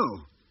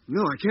 No.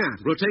 No, I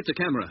can't. Rotate the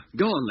camera.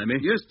 Go on, Lemmy.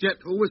 Yes, Jet,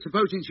 always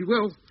supposing she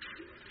will.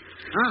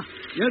 Ah,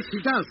 yes, she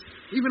does.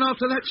 Even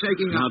after that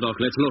shaking Now, up. Doc,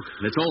 let's look.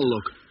 Let's all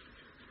look.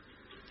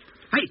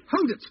 Hey,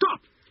 hold it. Stop.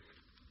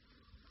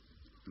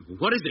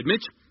 What is it,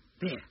 Mitch?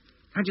 There.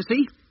 Can't you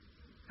see?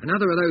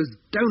 Another of those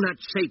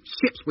donut-shaped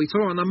ships we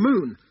saw on the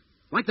moon.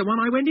 Like the one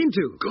I went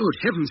into. Good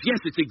heavens, yes,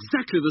 it's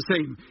exactly the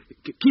same.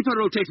 Keep her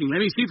rotating,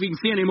 Lemmy. See if we can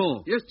see any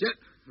more. Yes, Jet.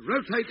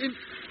 Rotating.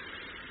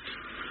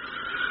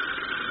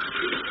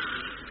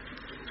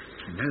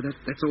 No,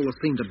 that's all there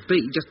seemed to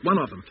be. Just one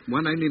of them.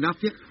 One ain't enough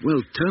yet? Well,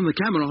 turn the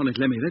camera on it,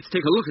 Lemmy. Let's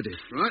take a look at it.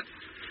 Right.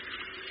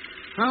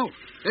 Oh,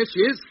 there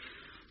she is.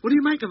 What do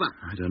you make of her?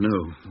 I don't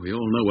know. We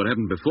all know what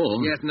happened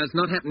before. Yes, and it's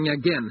not happening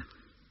again.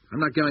 I'm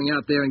not going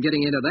out there and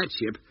getting into that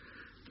ship.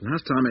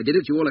 Last time I did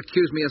it, you all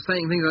accused me of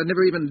saying things I'd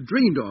never even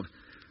dreamed of.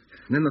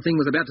 And then the thing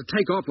was about to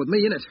take off with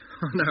me in it.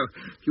 Oh, no.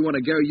 If you want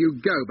to go, you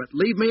go. But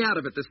leave me out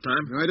of it this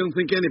time. I don't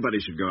think anybody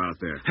should go out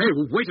there. Hey,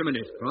 wait a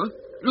minute. Huh?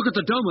 Look at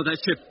the dome of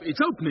that ship.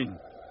 It's opening.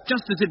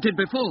 Just as it did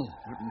before.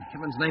 What in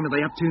heaven's name are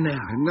they up to now?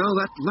 And now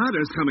that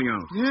ladder's coming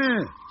out.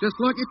 Yeah, just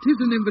like it is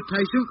an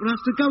invitation for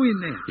us to go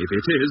in there. If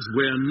it is,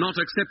 we're not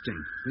accepting.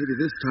 Maybe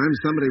this time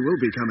somebody will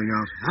be coming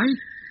out. Hey?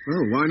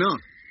 Well, why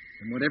not?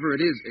 And whatever it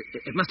is,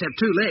 it must have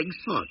two legs.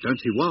 Oh, don't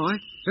see why.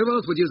 Who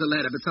else would use a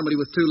ladder but somebody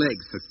with two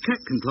legs? A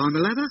cat can climb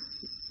a ladder.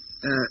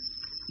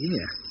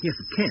 Yeah. Yes,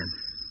 it can.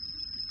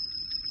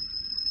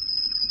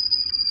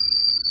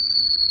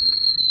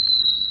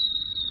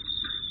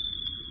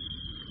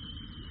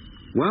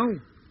 Well,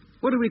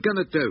 what are we going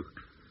to do?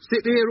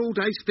 Sit here all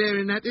day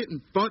staring at it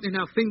and biting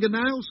our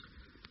fingernails?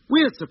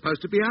 We're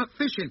supposed to be out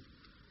fishing.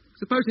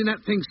 Supposing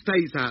that thing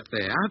stays out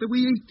there, how do we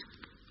eat?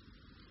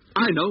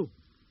 I know.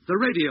 The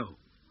radio.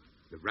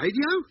 The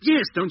radio?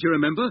 Yes, don't you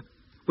remember?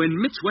 When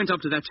Mitch went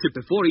up to that ship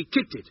before, he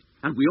kicked it,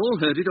 and we all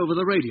heard it over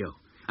the radio.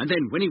 And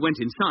then when he went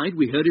inside,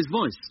 we heard his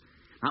voice.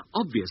 Now,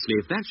 obviously,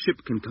 if that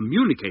ship can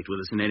communicate with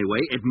us in any way,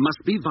 it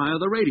must be via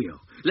the radio.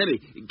 Lemmy,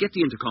 get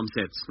the intercom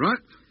sets.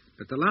 Right.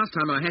 But the last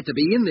time I had to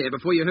be in there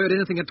before you heard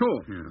anything at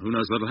all. Yeah, who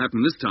knows what'll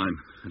happen this time?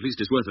 At least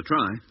it's worth a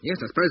try. Yes,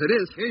 I suppose it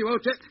is. Here you are,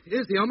 Jet.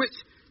 Here's the omelets.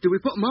 Do we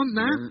put them on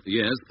now?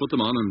 Yes, put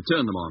them on and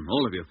turn them on,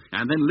 all of you.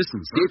 And then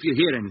listen, see if you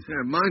hear anything.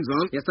 Yeah, mine's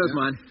on. Yes, so's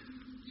mine.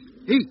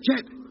 Hey,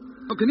 Jet.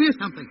 I can hear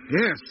something.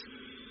 Yes.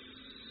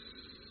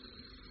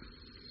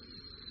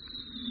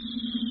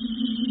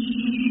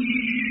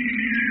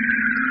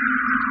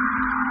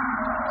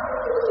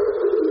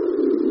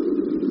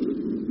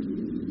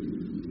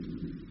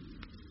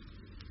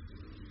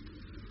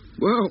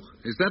 Well,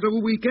 is that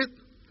all we get?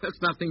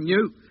 That's nothing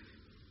new.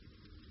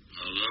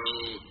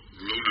 Hello,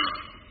 Luna.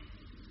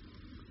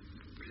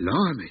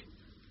 Blimey.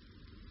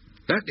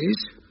 That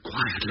is.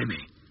 Quiet,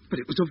 Lemmy. But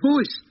it was a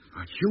voice.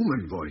 A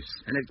human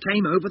voice. And it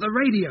came over the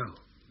radio.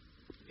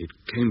 It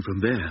came from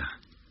there.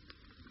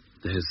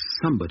 There's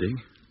somebody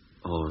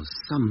or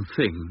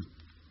something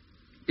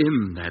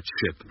in that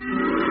ship.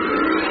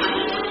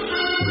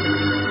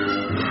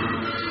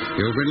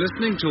 You've been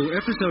listening to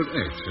Episode 8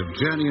 of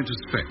Journey into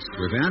Space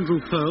with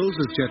Andrew Foles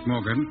as Jet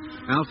Morgan,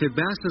 Alfie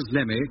Bass as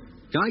Lemmy,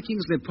 Guy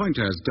Kingsley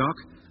Pointer as Doc,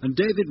 and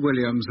David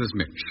Williams as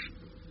Mitch.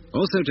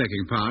 Also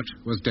taking part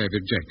was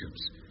David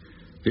Jacobs.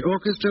 The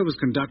orchestra was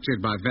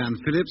conducted by Van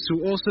Phillips,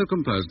 who also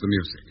composed the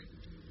music.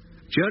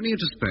 Journey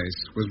into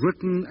Space was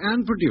written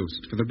and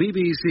produced for the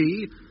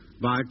BBC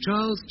by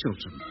Charles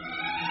Chilton.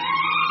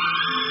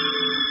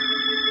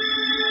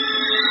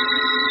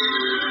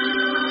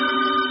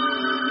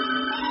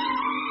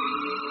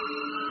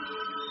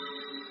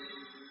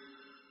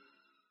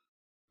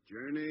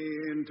 Journey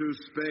into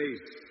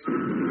Space.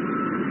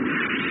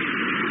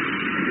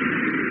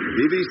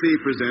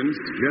 BBC presents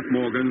Jet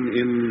Morgan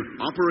in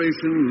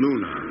Operation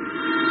Luna.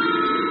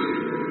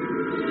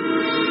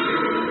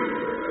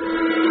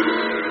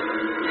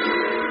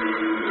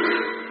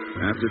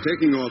 After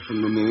taking off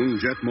from the moon,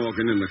 Jet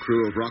Morgan and the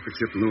crew of rocket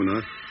ship Luna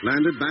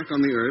landed back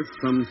on the Earth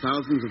some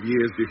thousands of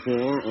years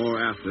before or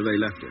after they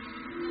left it.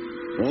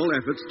 All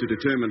efforts to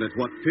determine at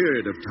what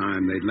period of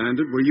time they'd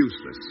landed were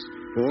useless,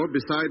 for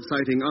besides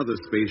sighting other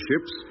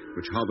spaceships,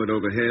 which hovered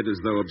overhead as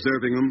though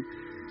observing them,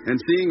 and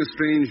seeing a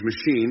strange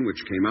machine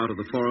which came out of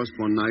the forest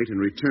one night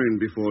and returned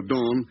before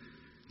dawn,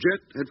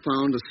 Jet had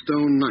found a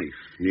stone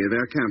knife near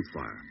their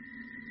campfire.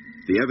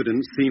 The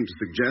evidence seemed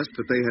to suggest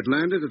that they had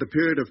landed at a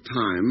period of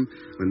time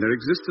when there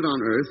existed on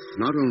Earth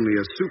not only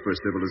a super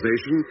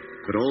civilization,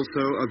 but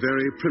also a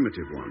very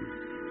primitive one.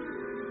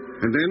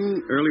 And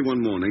then, early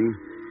one morning,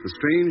 the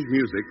strange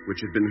music which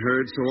had been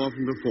heard so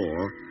often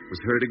before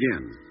was heard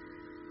again.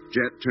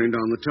 Jet turned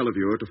on the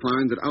televiewer to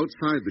find that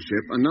outside the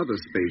ship another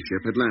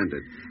spaceship had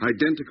landed,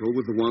 identical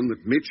with the one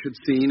that Mitch had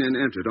seen and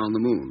entered on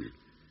the moon.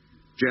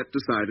 Jet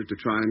decided to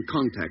try and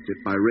contact it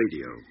by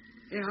radio.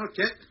 Yeah,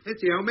 Jet. It's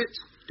the helmets.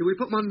 Do we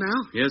put them on now?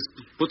 Yes,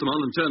 put them on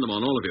and turn them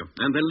on, all of you.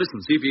 And then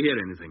listen, see if you hear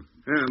anything.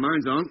 Yeah,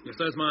 mine's on. Yes,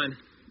 so's mine.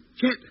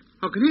 Jet,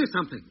 I can hear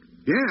something.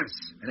 Yes.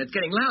 And it's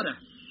getting louder.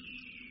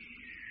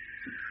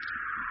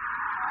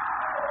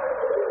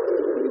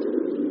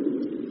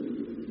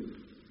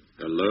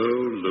 Hello,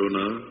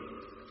 Luna.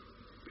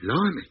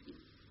 Blimey.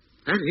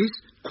 That is.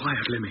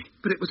 Quiet, Lemmy.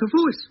 But it was a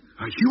voice.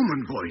 A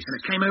human voice. And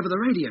it came over the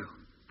radio.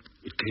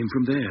 It came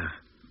from there.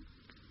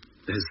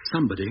 There's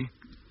somebody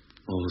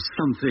or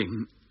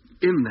something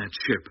in that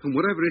ship. And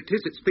whatever it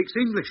is, it speaks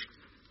English.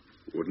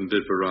 Wouldn't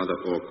it be rather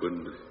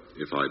awkward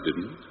if I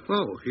didn't?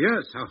 Oh,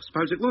 yes, I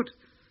suppose it would.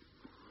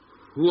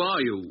 Who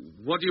are you?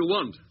 What do you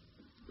want?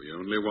 We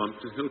only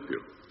want to help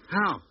you.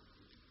 How?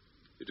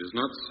 It is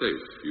not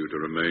safe for you to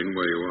remain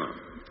where you are.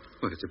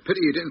 Well, it's a pity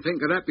you didn't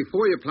think of that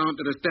before you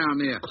planted us down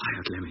here.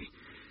 Quiet, Lemmy.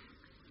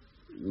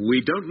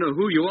 We don't know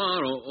who you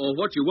are or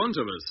what you want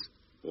of us.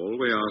 All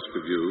we ask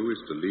of you is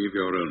to leave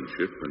your own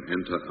ship and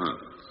enter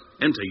ours.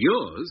 Enter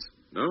yours?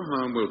 No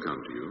harm will come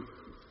to you.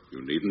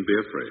 You needn't be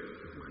afraid.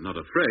 We're not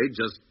afraid,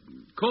 just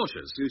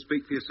cautious. You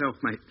speak for yourself,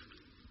 mate.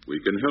 We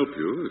can help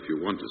you if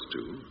you want us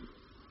to,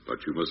 but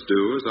you must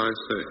do as I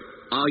say.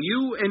 Are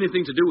you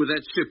anything to do with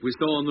that ship we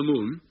saw on the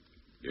moon?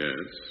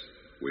 Yes,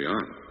 we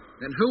are.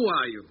 Then who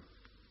are you?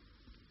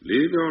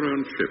 Leave your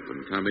own ship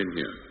and come in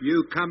here.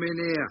 You come in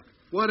here.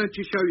 Why don't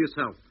you show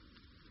yourself?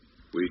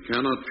 We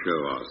cannot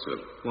show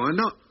ourselves. Why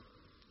not?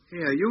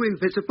 Yeah, are you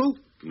invisible?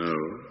 No,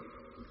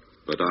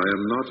 but I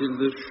am not in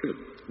this ship.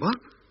 What?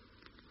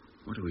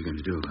 What are we going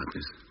to do about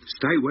this?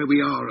 Stay where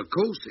we are, of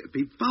course. It'd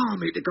be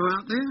balmy to go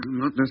out there.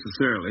 Not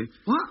necessarily.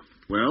 What?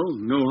 Well,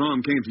 no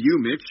harm came to you,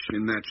 Mitch,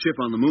 in that ship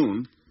on the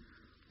moon.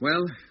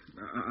 Well,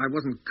 I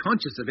wasn't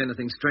conscious of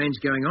anything strange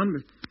going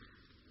on,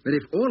 but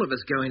if all of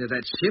us go into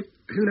that ship,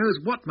 who knows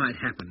what might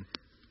happen,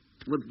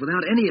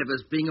 without any of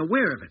us being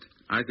aware of it.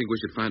 I think we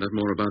should find out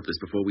more about this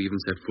before we even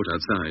set foot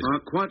outside. I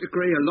quite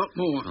agree, a lot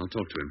more. I'll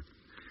talk to him.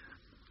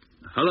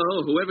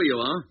 Hello, whoever you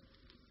are.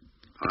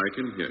 I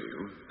can hear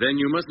you. Then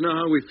you must know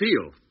how we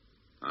feel.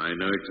 I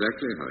know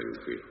exactly how you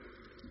feel.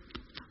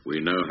 We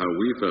know how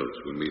we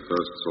felt when we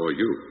first saw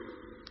you.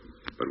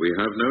 But we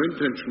have no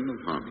intention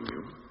of harming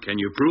you. Can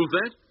you prove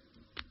that?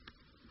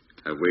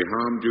 Have we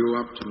harmed you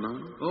up to now?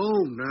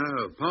 Oh,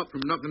 no. Apart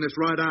from knocking us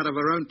right out of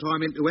our own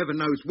time into heaven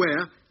knows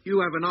where, you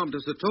haven't harmed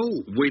us at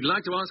all. We'd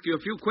like to ask you a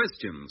few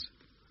questions.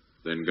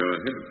 Then go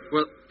ahead.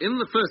 Well, in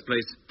the first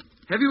place,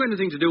 have you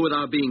anything to do with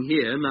our being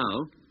here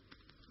now?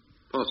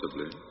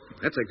 Possibly.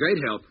 That's a great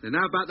help. And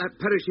how about that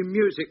perishing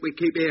music we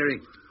keep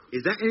hearing?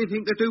 Is that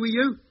anything to do with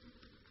you?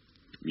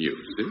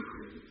 Music?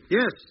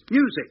 Yes,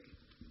 music.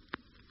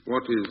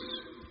 What is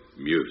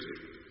music?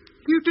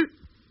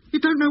 You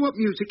don't know what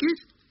music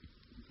is?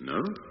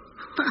 No?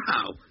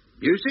 How?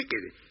 Music?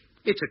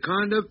 It's a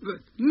kind of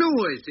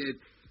noise.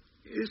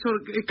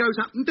 It goes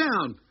up and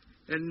down.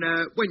 And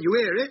when you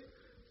hear it,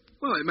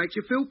 well, it makes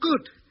you feel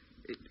good.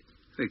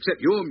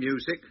 Except your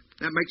music.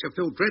 That makes you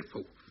feel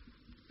dreadful.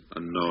 A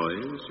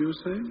noise, you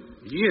say?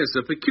 Yes,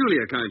 a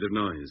peculiar kind of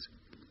noise.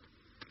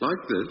 Like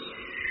this?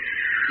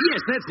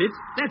 Yes, that's it.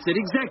 That's it,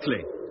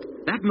 exactly.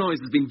 That noise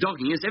has been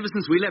dogging us ever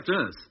since we left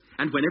Earth.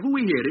 And whenever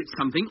we hear it,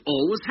 something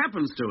always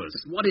happens to us.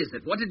 What is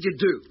it? What did you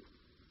do?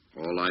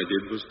 All I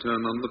did was turn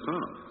on the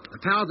power. The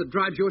power that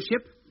drives your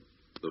ship?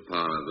 The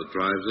power that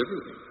drives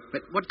everything.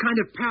 But what kind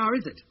of power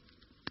is it?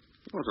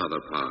 What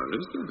other power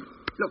is there?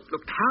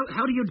 Look,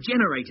 how do you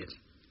generate it?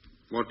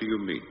 What do you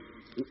mean?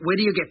 Where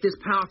do you get this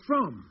power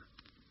from?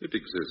 It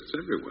exists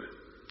everywhere.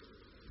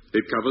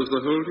 It covers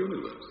the whole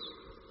universe.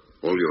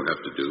 All you have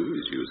to do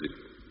is use it.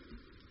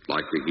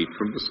 Like the heat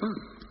from the sun.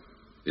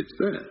 It's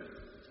there,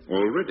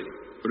 already,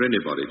 for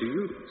anybody to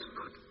use.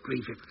 Good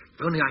grief,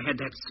 if only I had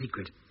that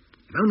secret.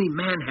 If only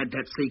man had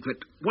that secret,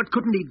 what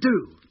couldn't he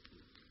do?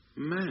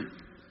 Man?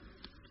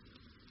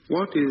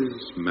 What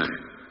is man?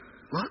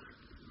 What?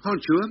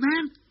 Aren't you a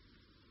man?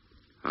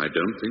 I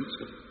don't think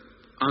so.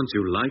 Aren't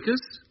you like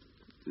us?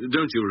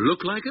 Don't you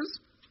look like us?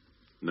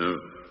 No.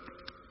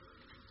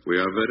 We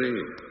are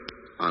very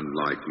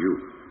unlike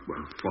you.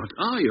 Well, what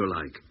are you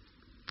like?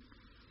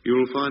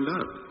 You'll find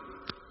out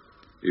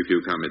if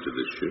you come into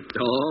this ship.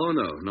 Oh,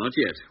 no, not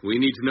yet. We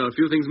need to know a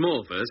few things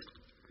more first.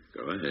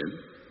 Go ahead.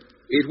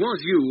 It was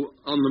you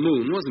on the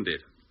moon, wasn't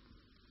it?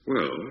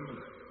 Well,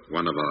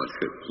 one of our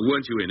ships.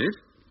 Weren't you in it?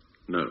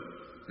 No.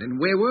 Then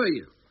where were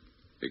you?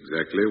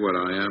 Exactly where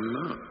I am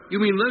now. You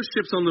mean those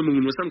ships on the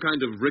moon were some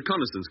kind of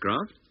reconnaissance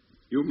craft?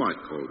 You might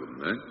call them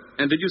that.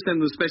 And did you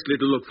send them specially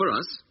to look for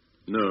us?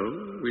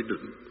 No, we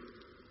didn't.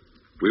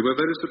 We were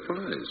very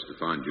surprised to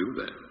find you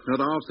there. Not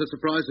half so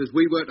surprised as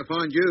we were to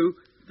find you.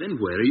 Then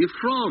where are you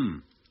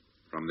from?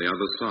 From the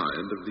other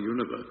side of the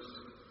universe.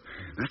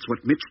 That's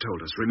what Mitch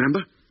told us,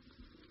 remember?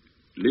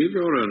 Leave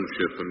your own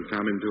ship and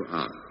come into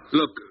ours.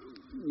 Look,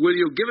 will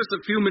you give us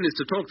a few minutes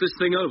to talk this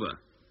thing over?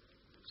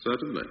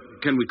 Certainly.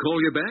 Can we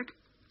call you back?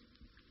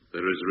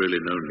 There is really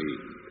no need.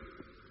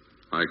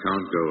 I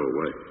can't go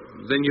away.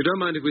 Then you don't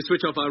mind if we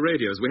switch off our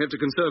radios? We have to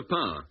conserve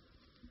power.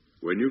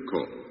 When you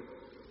call,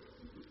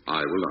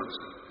 I will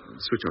answer.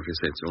 Switch off your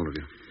sets, all of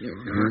you.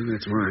 Yeah,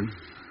 that's fine.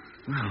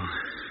 Well,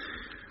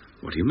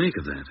 what do you make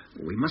of that?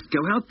 We must go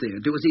out there,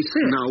 do as he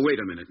says. Now, wait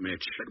a minute,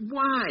 Mitch. But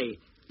why?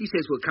 He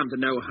says we'll come to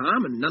no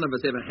harm, and none of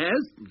us ever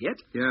has, yet.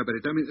 Yeah, but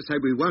it don't mean to say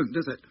we won't,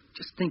 does it?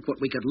 Just think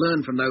what we could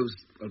learn from those,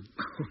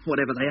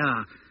 whatever they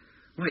are.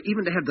 Why,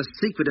 even to have the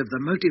secret of the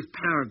motive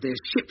power of their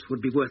ships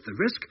would be worth the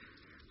risk.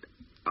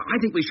 I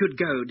think we should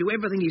go, do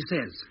everything he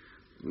says.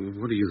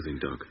 What do you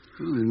think, Doc?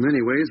 Well, in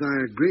many ways,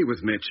 I agree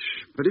with Mitch.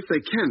 But if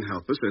they can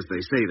help us, as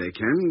they say they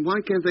can,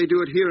 why can't they do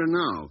it here and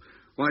now?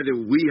 Why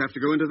do we have to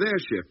go into their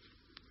ship?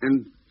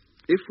 And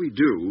if we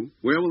do,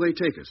 where will they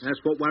take us? That's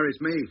what worries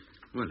me.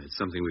 Well, it's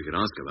something we could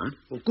ask about.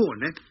 Well, go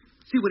on, then.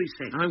 See what he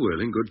says. I will,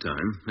 in good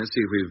time. Let's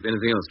see if we've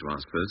anything else to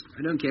ask first.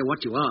 I don't care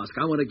what you ask.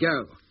 I want to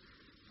go.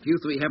 If you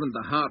three haven't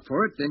the heart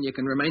for it, then you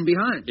can remain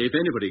behind. If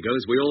anybody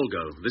goes, we all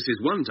go. This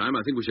is one time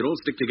I think we should all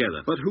stick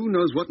together. But who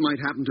knows what might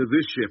happen to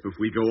this ship if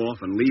we go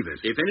off and leave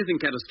it? If anything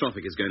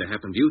catastrophic is going to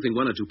happen, do you think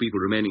one or two people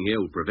remaining here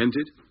will prevent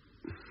it?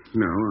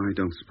 No, I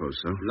don't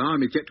suppose so.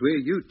 Blimey, get to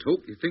hear you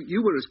talk. You think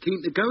you were as keen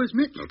to go as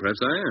Mitch? Well,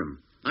 perhaps I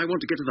am. I want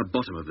to get to the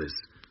bottom of this.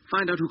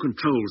 Find out who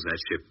controls that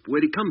ship,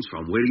 where he comes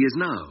from, where he is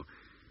now.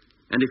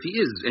 And if he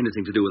is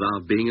anything to do with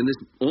our being in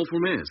this awful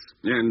mess.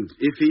 And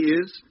if he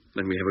is?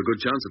 Then we have a good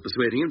chance of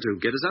persuading him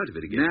to get us out of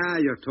it again. Nah,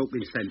 you're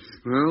talking sense.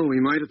 Well, we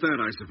might at that,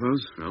 I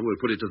suppose. Well,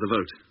 we'll put it to the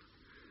vote.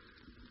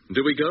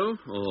 Do we go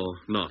or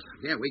not?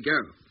 Yeah, we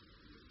go.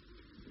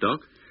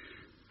 Doc?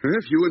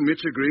 If you and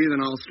Mitch agree,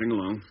 then I'll string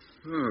along.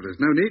 Oh, there's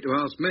no need to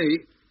ask me.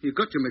 You've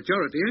got your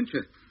majority, ain't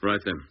you?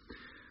 Right then.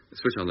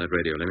 Switch on that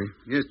radio, Lemmy.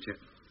 Yes, Chet.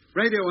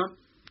 Radio up.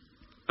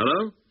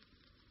 Hello?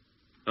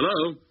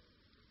 Hello?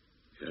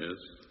 Yes?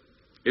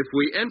 If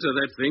we enter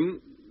that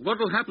thing, what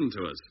will happen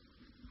to us?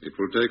 It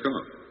will take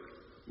off,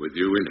 with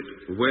you in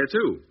it. Where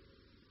to?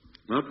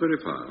 Not very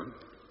far.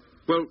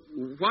 Well,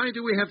 why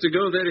do we have to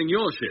go there in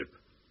your ship?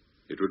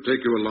 It would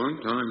take you a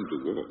long time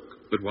to walk.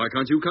 But why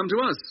can't you come to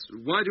us?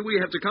 Why do we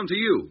have to come to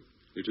you?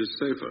 It is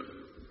safer.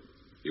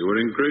 You are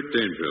in great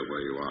danger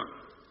where you are.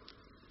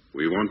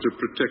 We want to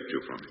protect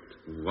you from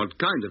it. What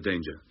kind of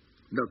danger?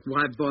 Look,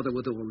 why bother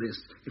with all this?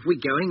 If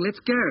we're going, let's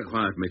go.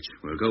 Quiet, Mitch.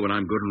 We'll go when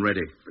I'm good and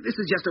ready. But this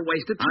is just a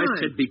waste of time.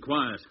 I said be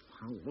quiet.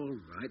 Oh, all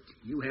right.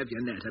 You have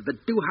your natter,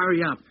 but do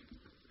hurry up.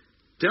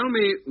 Tell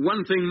me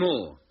one thing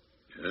more.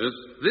 Yes?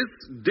 This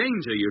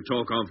danger you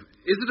talk of,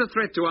 is it a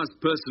threat to us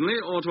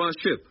personally or to our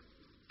ship?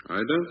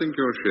 I don't think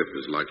your ship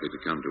is likely to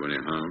come to any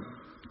harm.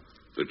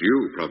 But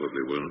you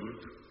probably will.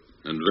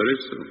 And very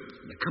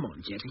soon. Now, come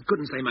on, Jet. He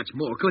couldn't say much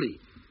more, could he?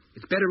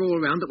 It's better all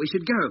around that we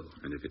should go.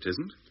 And if it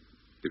isn't?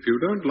 If you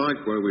don't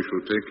like where we shall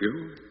take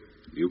you,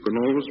 you can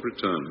always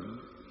return.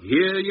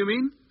 Here, you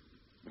mean?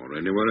 Or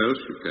anywhere else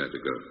you care to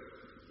go.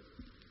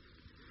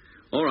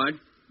 All right.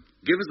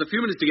 Give us a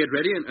few minutes to get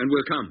ready, and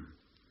we'll come.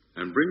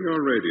 And bring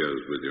your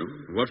radios with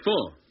you. What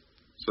for?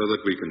 So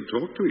that we can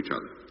talk to each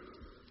other.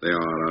 They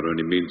are our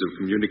only means of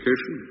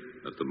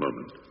communication at the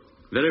moment.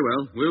 Very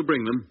well. We'll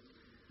bring them.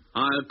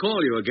 I'll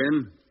call you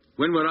again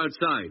when we're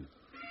outside.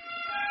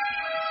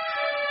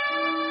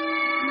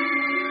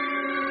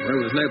 Well,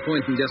 there's no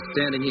point in just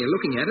standing here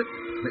looking at it.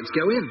 Let's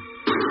go in.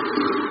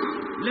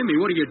 Lemmy,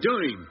 what are you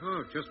doing?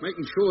 Oh, just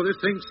making sure this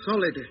thing's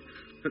solid.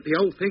 That the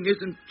whole thing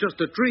isn't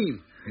just a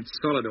dream. It's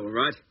solid, all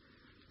right.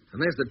 And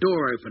there's the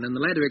door open and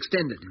the ladder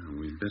extended. Oh,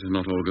 we'd better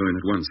not all go in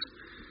at once.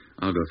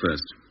 I'll go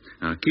first.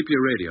 Now, keep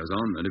your radios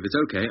on, and if it's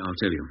okay, I'll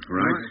tell you.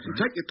 Right. And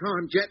take your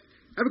time, Jet.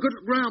 Have a good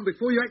look round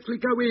before you actually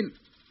go in.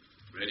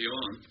 Radio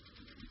on.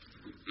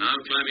 Now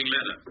climbing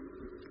ladder.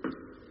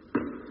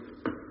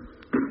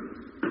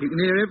 You can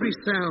hear every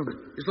sound.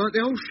 It's like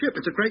the whole ship.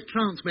 It's a great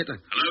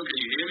transmitter. Hello, can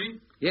you hear me?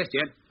 Yes,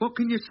 Jet. What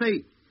can you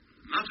see?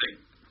 Nothing.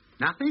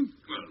 Nothing?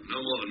 Well, no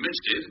more than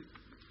Mitch did.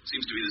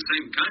 Seems to be the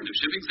same kind of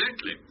ship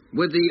exactly.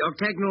 With the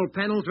octagonal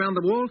panels round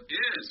the wall?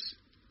 Yes.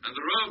 And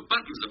the row of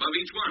buttons above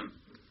each one.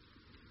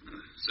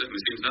 Certainly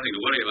seems nothing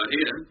to worry about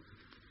here.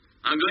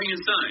 I'm going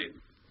inside.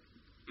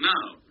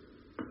 Now.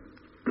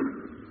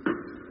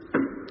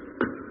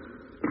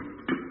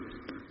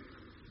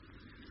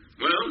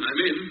 Well,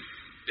 I'm in.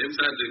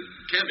 Inside the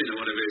cabin or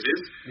whatever it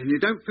is. And you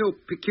don't feel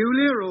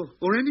peculiar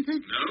or anything?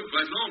 No,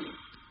 quite normal.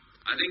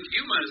 I think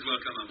you might as well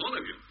come up, all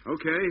of you.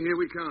 Okay, here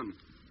we come.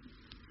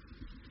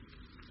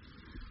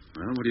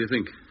 Well, what do you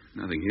think?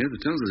 Nothing here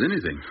that tells us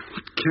anything.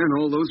 What can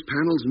all those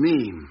panels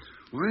mean?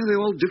 Why are they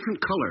all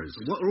different colors?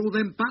 What are all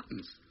them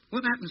buttons?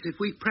 What happens if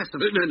we press them?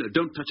 No,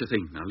 don't touch a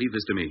thing. Now, leave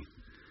this to me.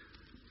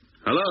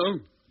 Hello?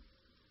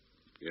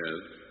 Yes?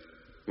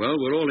 Well,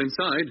 we're all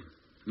inside.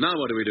 Now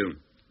what do we do?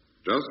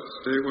 Just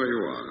stay where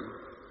you are.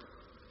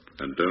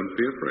 And don't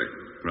be afraid.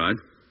 Right.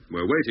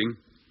 We're waiting.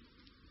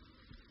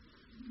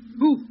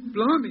 Oh,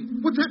 blimey.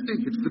 What's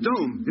happening? It's the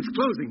dome. It's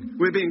closing.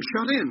 We're being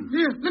shut in.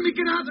 Here, let me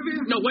get out of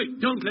here. No, wait.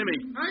 Don't, Lemmy.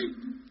 Hey?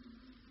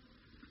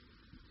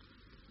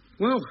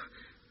 Well,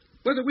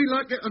 whether we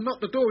like it or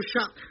not, the door's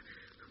shut.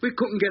 We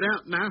couldn't get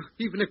out now,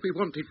 even if we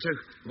wanted to.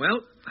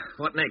 Well,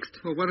 what next?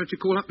 Well, why don't you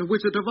call up the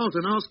Wizard of Oz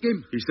and ask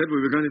him? He said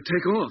we were going to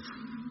take off.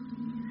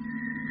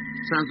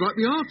 Sounds like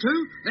we are, too.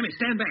 Let me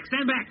stand back.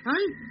 Stand back.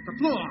 Hey? The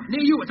floor.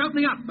 Near you. It's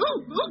opening up.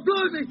 Oh,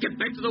 blimey. Get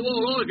back to the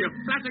wall, all of you.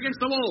 Flat against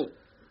the wall.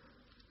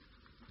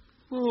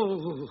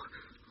 Oh,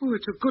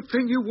 it's a good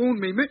thing you warned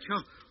me, Mitch.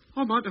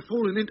 I might have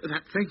fallen into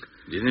that thing.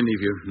 Did any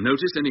of you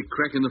notice any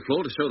crack in the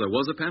floor to show there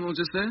was a panel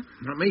just there?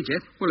 Not me,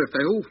 Jet. Well, if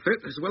they all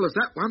fit as well as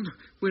that one,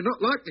 we're not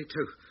likely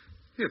to.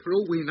 Yeah, for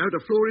all we know, the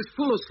floor is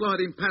full of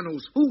sliding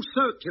panels, all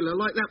circular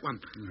like that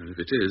one. Well, if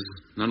it is,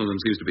 none of them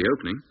seems to be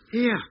opening.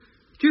 Yeah.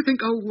 Do you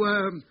think,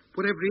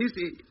 whatever it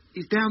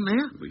is down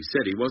there? Well, he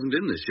said he wasn't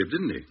in this ship,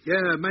 didn't he?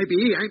 Yeah,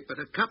 maybe he ain't, but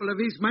a couple of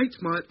his mates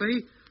might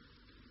be.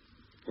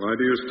 Why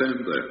do you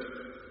stand there?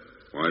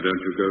 Why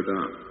don't you go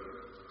down?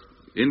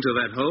 Into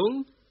that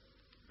hole?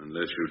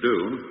 Unless you do,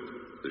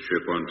 the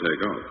ship won't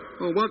take off.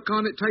 Well, why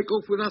can't it take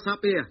off with us up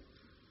here?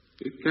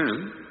 It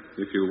can,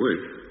 if you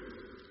wish.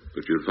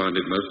 But you'll find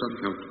it most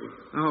uncomfortable.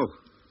 Oh.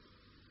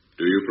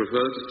 Do you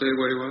prefer to stay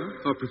where you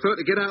are? I prefer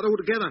to get out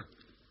altogether.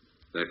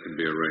 That can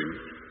be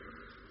arranged,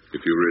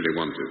 if you really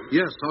want to.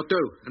 Yes, I do.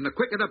 And the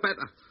quicker the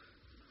better.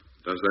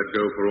 Does that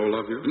go for all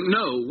of you?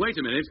 No, wait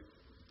a minute.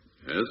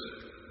 Yes?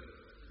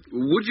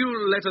 Would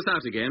you let us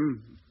out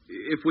again,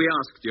 if we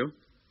asked you?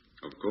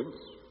 Of course.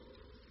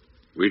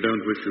 We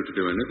don't wish you to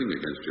do anything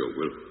against your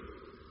will.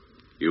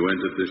 You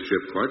entered this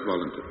ship quite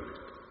voluntarily.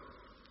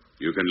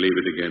 You can leave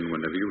it again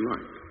whenever you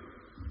like.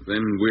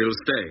 Then we'll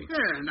stay.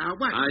 Yeah, now,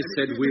 wait. I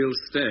said we'll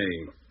stay.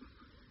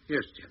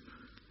 Yes, Jim.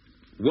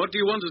 What do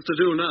you want us to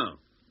do now?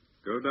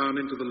 Go down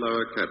into the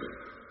lower cabin,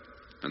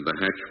 and the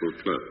hatch will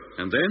close.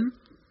 And then?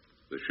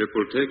 The ship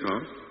will take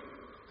off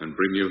and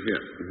bring you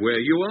here. Where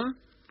you are?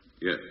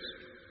 Yes.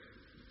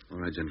 All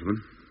right,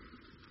 gentlemen.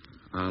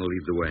 I'll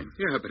lead the way.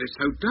 Yeah, but it's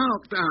so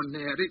dark down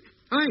there.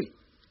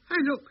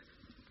 Hey, look.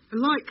 The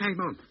light came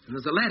on. And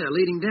there's a ladder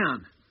leading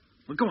down.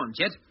 Well, go on,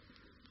 Jet.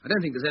 I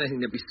don't think there's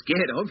anything to be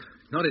scared of.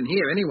 Not in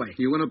here, anyway.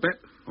 You want to bet?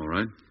 All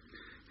right.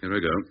 Here I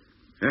go.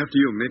 After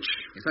you, Mitch.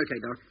 It's okay,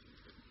 Doc.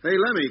 Hey,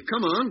 Lemmy,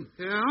 come on.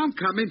 Yeah, I'm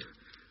coming.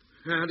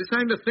 This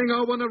ain't the thing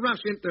I want to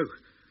rush into.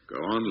 Go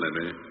on,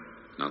 Lemmy.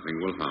 Nothing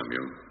will harm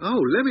you. Oh,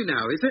 Lemmy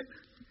now, is it?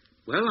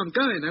 Well, I'm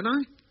going, ain't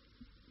I?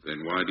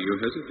 Then why do you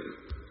hesitate?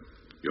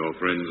 Your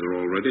friends are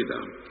already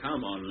down.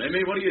 Come on,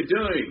 Lemmy. What are you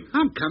doing?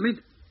 I'm coming.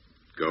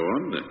 Go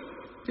on,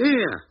 then.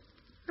 Yeah.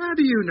 How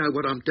do you know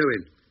what I'm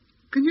doing?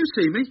 Can you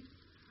see me?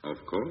 Of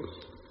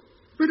course.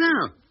 But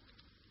how?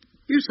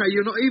 You say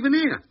you're not even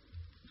here.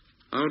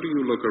 How do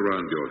you look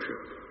around your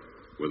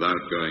ship without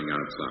going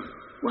outside?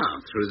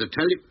 Well, through the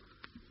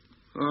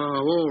Oh,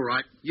 all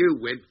right. You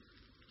win.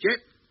 Jet,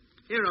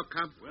 here I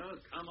come. Well,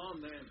 come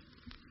on, then.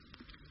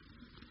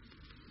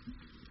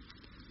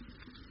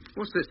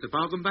 What's this, the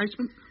bargain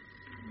basement?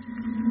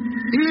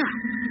 Yeah.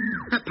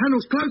 That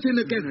panel's closing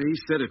again. He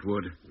said it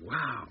would.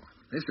 Wow.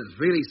 This is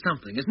really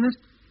something, isn't it?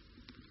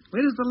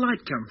 Where does the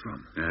light come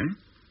from? Eh?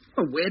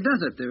 Well, where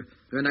does it?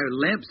 There are no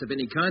lamps of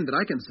any kind that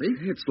I can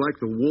see. It's like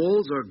the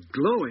walls are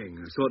glowing,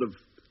 a sort of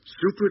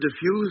super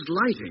diffused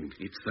lighting.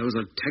 It's those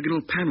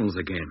octagonal panels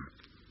again.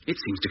 It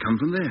seems to come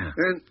from there.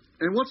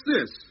 And what's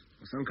this?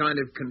 Some kind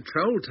of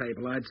control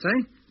table, I'd say.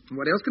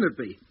 What else can it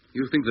be?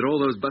 You think that all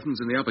those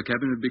buttons in the upper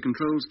cabin would be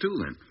controls too,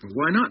 then?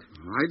 Why not?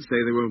 I'd say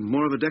they were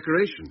more of a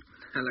decoration.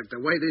 And look, the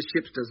way this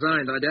ship's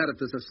designed, I doubt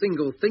if there's a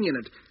single thing in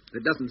it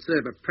that doesn't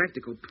serve a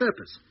practical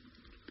purpose.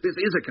 This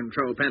is a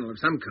control panel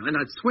of some kind,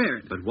 I'd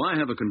swear it. But why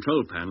have a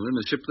control panel in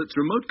a ship that's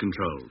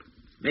remote-controlled?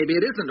 Maybe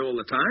it isn't all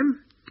the time.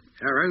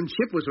 Our own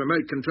ship was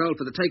remote-controlled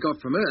for the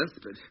takeoff from Earth,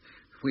 but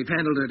we've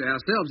handled it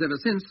ourselves ever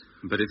since.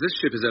 But if this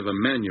ship is ever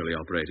manually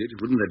operated,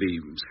 wouldn't there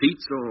be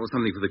seats or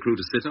something for the crew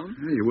to sit on?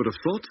 Yeah, you would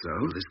have thought so.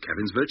 Well, this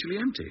cabin's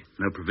virtually empty.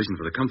 No provision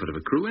for the comfort of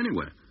a crew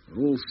anywhere.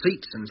 All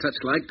seats and such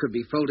like could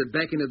be folded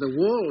back into the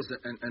walls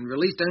and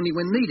released only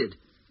when needed.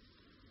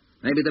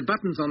 Maybe the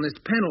buttons on this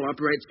panel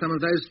operate some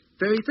of those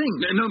very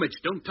things. No, Mitch,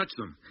 don't touch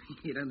them.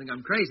 You don't think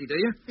I'm crazy, do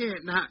you? Yeah,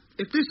 now,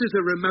 if this is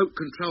a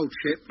remote-controlled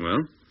ship... Well?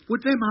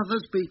 Would them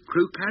others be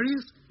crew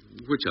carriers?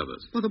 Which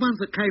others? Well, the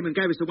ones that came and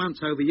gave us the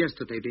once-over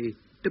yesterday,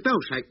 the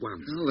bell-shaped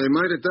ones. Well, they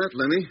might at that,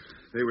 Lemmy.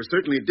 They were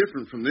certainly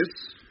different from this,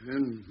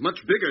 and much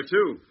bigger,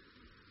 too.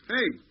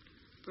 Hey,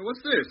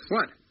 what's this?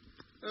 What?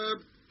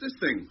 This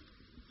thing.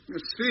 A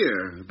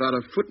sphere, about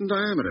a foot in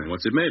diameter.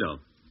 What's it made of?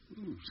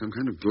 Some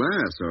kind of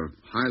glass or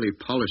highly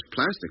polished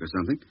plastic or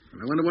something.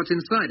 I wonder what's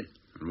inside it.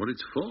 And what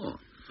it's for.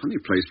 Funny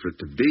place for it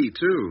to be,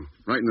 too.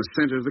 Right in the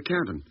center of the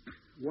cabin.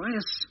 Why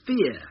a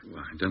sphere?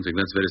 Well, I don't think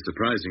that's very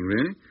surprising,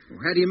 really.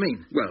 Well, how do you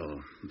mean?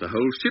 Well, the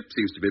whole ship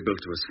seems to be built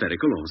to a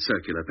spherical or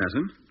circular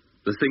pattern.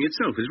 The thing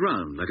itself is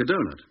round, like a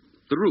donut.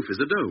 The roof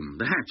is a dome.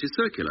 The hatch is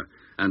circular.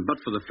 And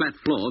but for the flat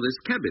floor, this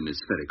cabin is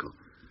spherical.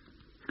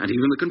 And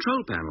even the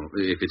control panel,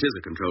 if it is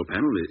a control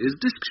panel, is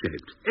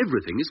disc-shaped.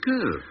 Everything is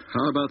curved.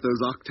 How about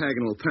those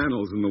octagonal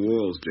panels in the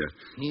walls, Jeff?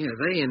 Yeah,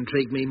 they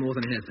intrigue me more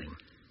than anything.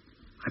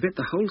 I bet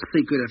the whole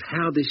secret of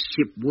how this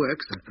ship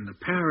works and the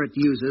power it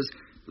uses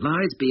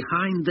lies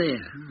behind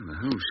there. The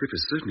whole ship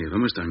is certainly of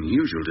a most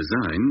unusual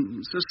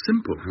design. So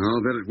simple.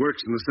 I'll bet it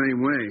works in the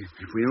same way,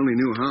 if we only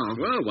knew how.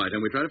 Well, why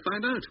don't we try to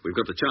find out? We've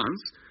got the chance.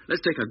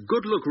 Let's take a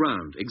good look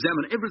round,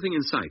 examine everything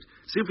in sight,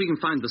 see if we can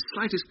find the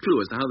slightest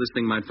clue as to how this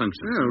thing might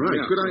function. Yeah, right.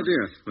 Yeah. Good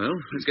idea. Well,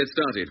 let's get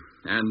started.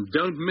 And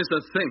don't miss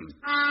a thing.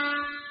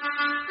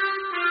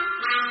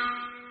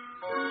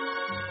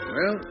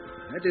 Well,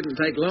 That didn't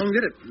take long,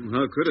 did it?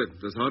 How could it?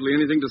 There's hardly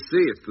anything to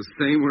see. It's the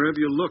same wherever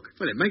you look.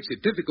 Well, it makes it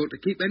difficult to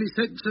keep any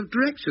sense of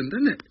direction,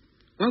 doesn't it?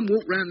 One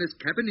walk round this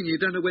cabin and you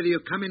don't know whether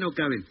you're coming or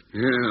going.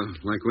 Yeah,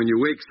 like when you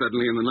wake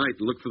suddenly in the night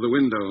and look for the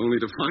window, only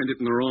to find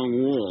it in the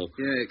wrong wall.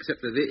 Yeah,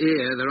 except that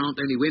here there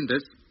aren't any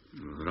windows.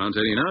 Well, there aren't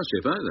any in our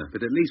ship either.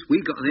 But at least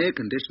we got an air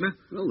conditioner.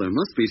 Well, there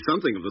must be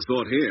something of the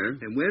sort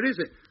here. And where is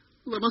it?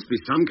 Well, there must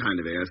be some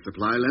kind of air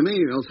supply, Lemmy,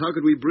 else how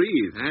could we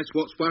breathe? That's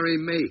what's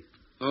worrying me.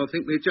 I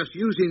think we're just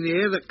using the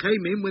air that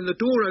came in when the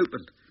door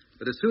opened.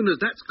 But as soon as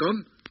that's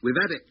gone,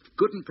 we've had it,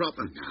 good and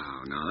proper.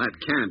 No, that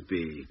can't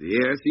be.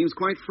 The air seems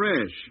quite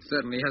fresh.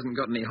 Certainly hasn't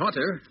got any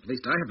hotter. At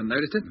least I haven't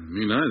noticed it.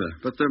 Me neither.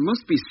 But there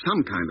must be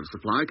some kind of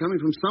supply coming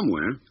from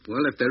somewhere.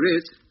 Well, if there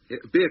is,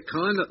 it would be a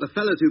kind that the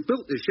fellows who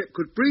built this ship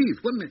could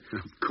breathe, wouldn't it?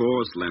 Of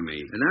course,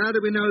 Lemmy. And how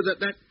do we know that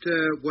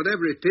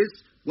whatever it is,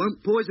 won't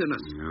poison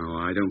us?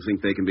 No, I don't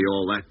think they can be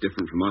all that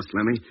different from us,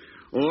 Lemmy.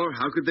 Or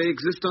how could they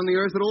exist on the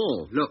Earth at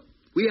all? Look,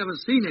 we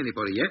haven't seen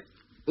anybody yet.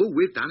 All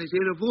we've done is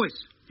hear a voice.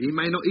 He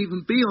may not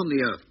even be on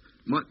the Earth.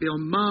 Might be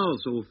on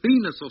Mars or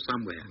Venus or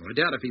somewhere. Well, I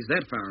doubt if he's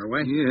that far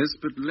away. Yes,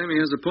 but Lemmy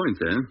has a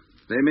point there.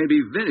 They may be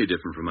very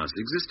different from us,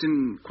 exist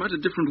in quite a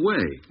different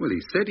way. Well,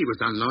 he said he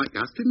was unlike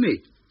us, didn't he?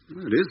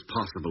 Well, it is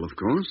possible, of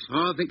course.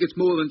 I think it's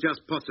more than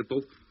just possible.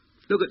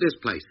 Look at this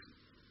place.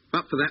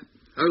 But for that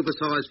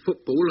oversized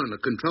football and a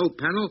control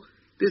panel,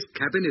 this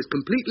cabin is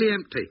completely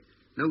empty.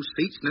 No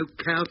seats, no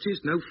couches,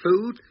 no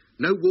food,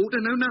 no water,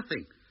 no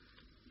nothing.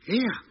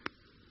 Here.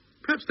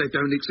 Perhaps they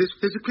don't exist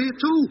physically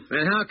at all.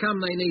 Then how come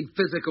they need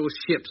physical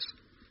ships?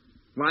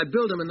 Why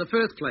build them in the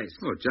first place?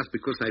 Well, just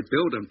because they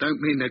build them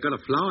don't mean they're going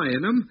to fly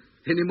in them,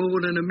 any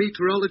more than a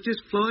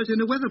meteorologist flies in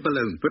a weather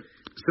balloon. But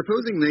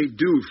supposing they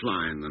do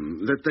fly in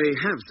them, that they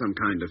have some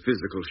kind of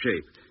physical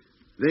shape,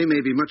 they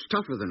may be much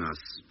tougher than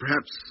us.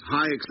 Perhaps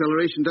high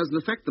acceleration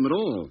doesn't affect them at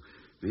all.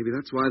 Maybe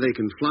that's why they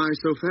can fly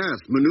so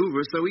fast,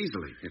 maneuver so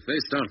easily. If they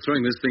start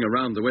throwing this thing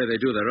around the way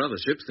they do their other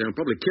ships, they'll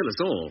probably kill us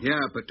all.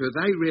 Yeah, but do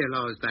they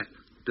realize that?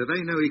 Do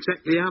they know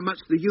exactly how much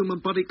the human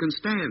body can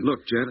stand?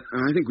 Look, Jed,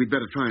 I think we'd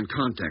better try and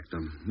contact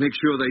them. Make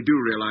sure they do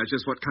realize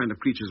just what kind of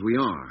creatures we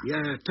are.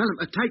 Yeah, tell them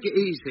to take it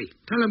easy.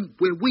 Tell them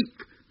we're weak.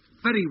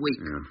 Very weak.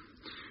 Yeah.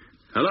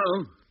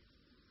 Hello?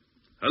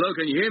 Hello,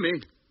 can you hear me?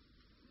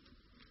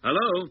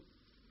 Hello?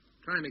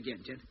 Try him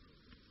again, Jed.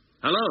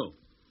 Hello?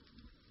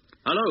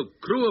 Hello,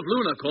 crew of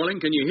Luna calling.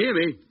 Can you hear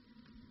me?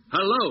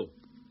 Hello?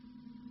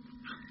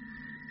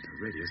 The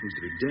radio seems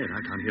to be dead.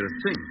 I can't hear a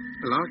thing.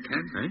 Well, I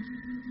can. Eh?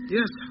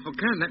 Yes, I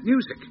can. That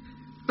music.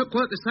 Not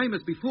quite the same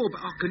as before,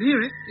 but I can hear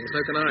it. Yes, so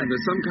can I. And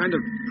there's some kind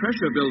of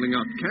pressure building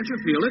up. Can't you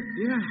feel it?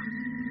 Yeah.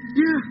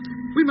 Yeah.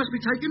 We must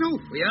be taking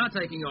off. We are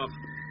taking off.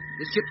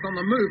 This ship's on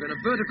the move in a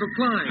vertical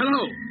climb.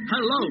 Hello?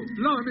 Hello?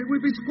 Blimey,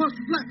 we've been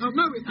squashed flat. I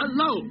know it.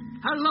 Hello?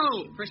 Hello?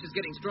 Pressure's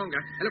getting stronger.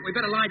 And look, we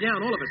better lie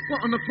down, all of us. What,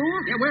 on the floor?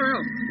 Yeah, where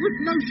else? With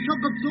no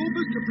shock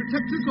absorbers to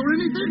protect us or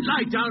anything?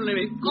 Lie down,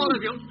 Lemmy. All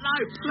of you,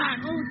 lie flat.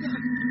 Oh, yeah.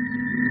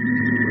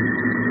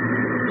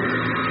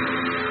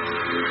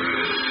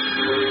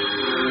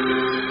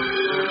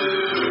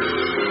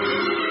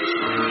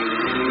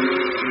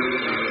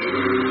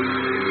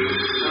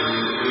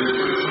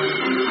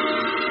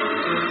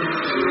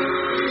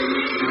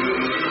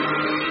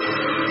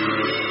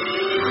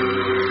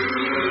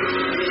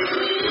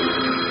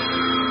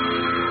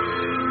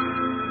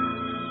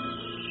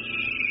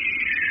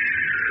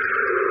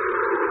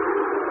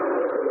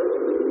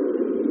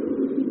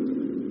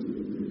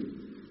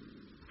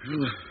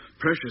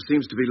 Pressure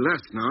seems to be less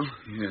now.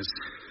 Yes,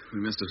 we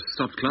must have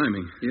stopped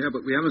climbing. Yeah,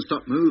 but we haven't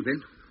stopped moving.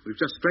 We've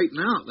just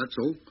straightened out, that's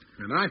all.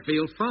 And I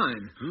feel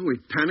fine. Oh, we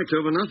panicked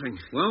over nothing.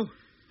 Well,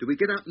 do we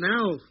get up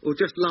now or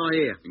just lie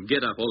here?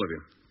 Get up, all of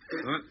you.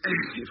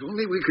 If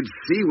only we could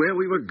see where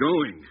we were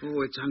going.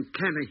 Oh, it's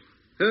uncanny.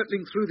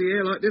 Hurtling through the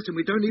air like this and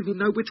we don't even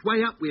know which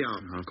way up we are.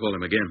 I'll call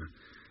him again.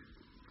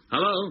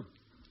 Hello?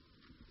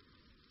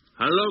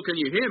 Hello, can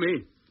you hear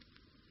me?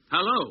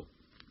 Hello?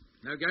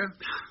 No go?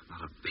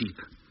 Not a peep.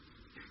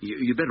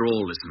 You better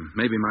all listen.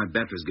 Maybe my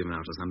battery's given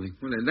out or something.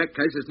 Well, in that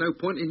case, there's no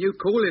point in you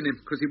calling him,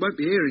 because he won't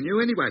be hearing you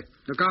anyway.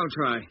 Look, I'll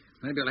try.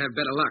 Maybe I'll have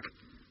better luck.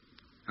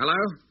 Hello?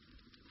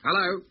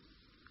 Hello?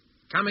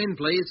 Come in,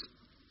 please.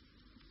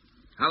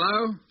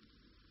 Hello?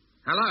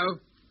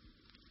 Hello?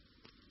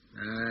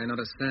 Not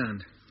a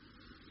sound.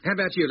 How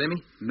about you,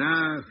 Lemmy?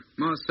 No,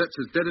 my set's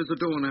as dead as a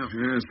door now.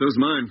 Yeah, so's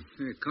mine.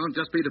 It can't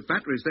just be the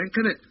batteries then,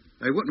 can it?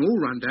 They wouldn't all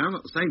run down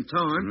at the same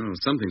time. No,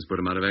 something's put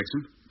them out of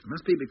action. It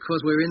must be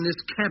because we're in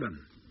this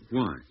cabin.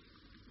 Why?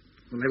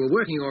 Well, they were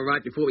working all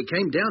right before we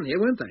came down here,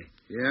 weren't they?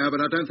 Yeah, but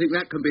I don't think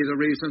that can be the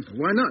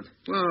reason. Why not?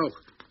 Well,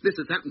 this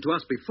has happened to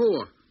us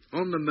before.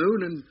 On the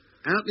moon and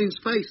out in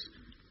space.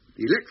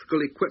 The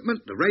electrical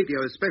equipment, the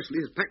radio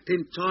especially, is packed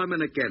in time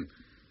and again.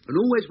 And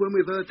always when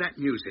we've heard that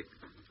music.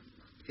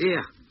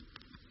 Here.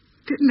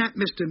 Didn't that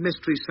Mr.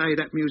 Mystery say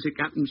that music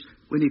happens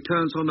when he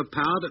turns on the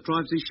power that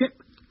drives his ship?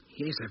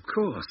 Yes, of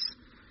course.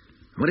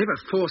 Whatever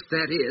force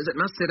that is, it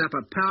must set up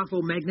a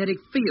powerful magnetic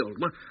field.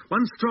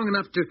 One strong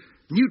enough to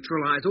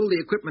neutralize all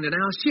the equipment in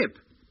our ship.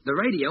 The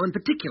radio in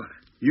particular.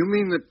 You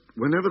mean that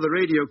whenever the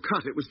radio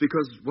cut, it was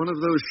because one of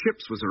those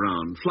ships was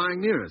around,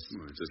 flying near us.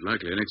 Well, it's as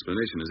likely an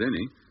explanation as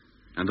any.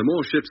 And the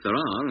more ships there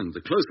are, and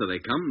the closer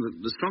they come,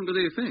 the stronger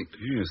the effect.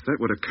 Yes, that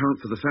would account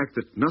for the fact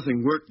that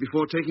nothing worked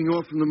before taking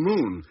off from the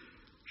moon.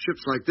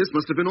 Ships like this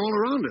must have been all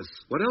around us.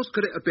 What else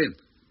could it have been?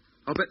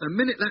 I'll bet the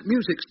minute that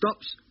music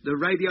stops, the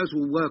radios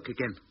will work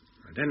again.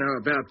 I don't know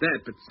about that,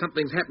 but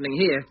something's happening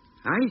here.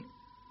 Eh?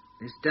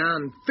 This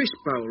darn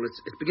fishbowl,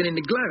 it's beginning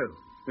to glow.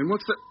 And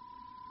what's that?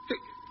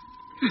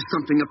 There's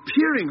something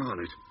appearing on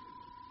it.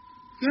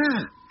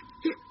 Yeah.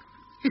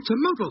 It's a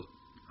model.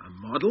 A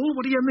model?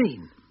 What do you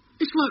mean?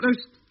 It's like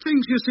those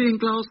things you see in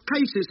glass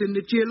cases in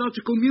the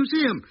Geological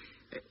Museum.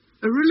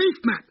 A relief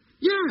map.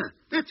 Yeah,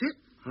 that's it.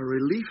 A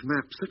relief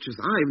map such as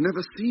I've never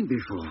seen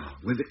before,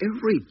 with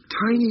every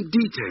tiny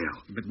detail.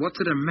 But what's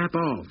it a map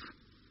of?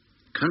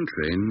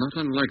 Country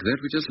not unlike that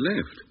we just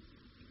left.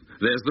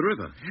 There's the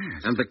river,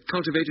 yes, and the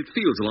cultivated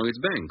fields along its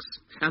banks,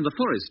 and the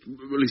forest,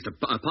 at least a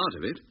part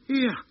of it.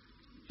 Yeah.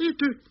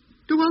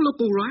 Do I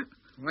look all right?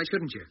 Why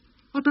shouldn't you?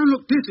 I don't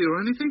look dizzy or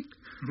anything.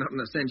 Not in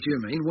the sense you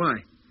mean.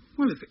 Why?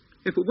 Well,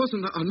 if it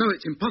wasn't that I know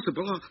it's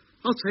impossible,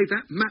 I'll say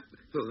that map,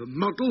 or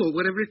model, or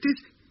whatever it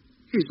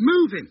is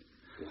moving.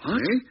 What?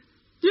 Eh?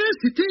 Yes,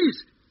 it is.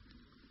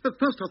 At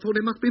first I thought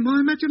it must be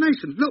my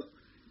imagination. Look,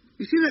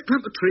 you see that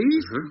clump of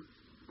trees? Uh-huh.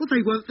 Well,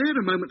 they weren't there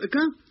a moment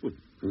ago. Well,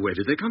 where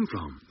did they come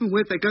from? Well,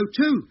 where'd they go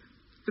to?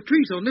 The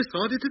trees on this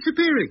side are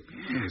disappearing.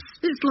 Yes.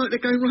 It's like they're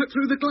going right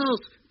through the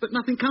glass, but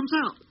nothing comes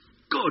out.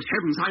 Good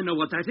heavens, I know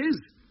what that is.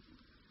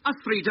 A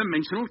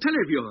three-dimensional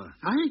televiewer.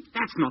 Eh?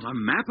 That's not a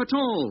map at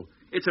all.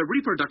 It's a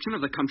reproduction of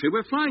the country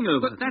we're flying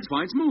over. That's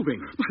why it's moving.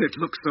 But it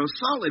looks so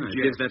solid,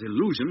 It gives that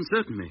illusion,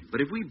 certainly.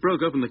 But if we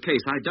broke open the case,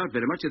 I doubt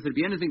very much if there'd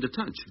be anything to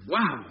touch.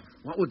 Wow.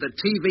 What would the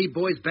TV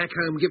boys back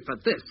home give for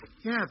this?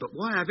 Yeah, but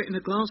why have it in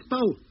a glass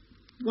bowl?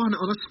 Why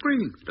not on a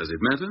screen? Does it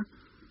matter?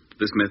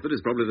 This method is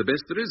probably the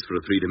best there is for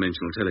a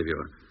three-dimensional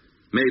televiewer.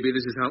 Maybe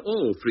this is how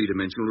all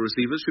three-dimensional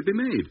receivers should be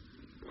made.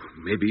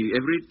 Maybe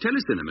every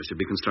telecinema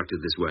should be constructed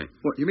this way.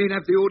 What, you mean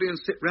have the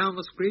audience sit round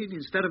the screen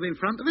instead of in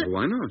front of it?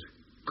 Why not?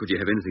 Could you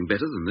have anything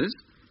better than this?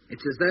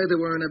 It's as though there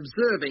were an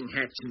observing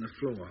hatch in the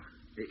floor.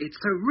 It's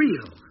so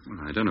real.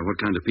 Well, I don't know what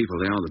kind of people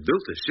they are that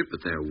built this ship,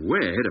 but they're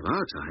way ahead of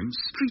our time.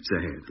 Streets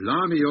ahead.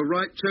 Blimey, you're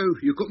right, too.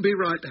 You couldn't be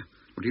right.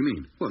 What do you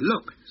mean? Well,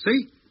 look,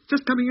 see?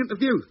 Just coming into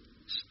view.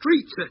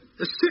 Streets,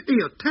 a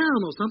city, a town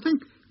or something,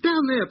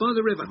 down there by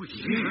the river. Oh,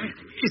 yeah.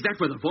 Is that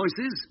where the voice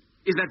is?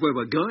 Is that where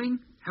we're going?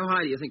 How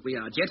high do you think we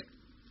are, Jet?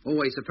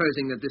 Always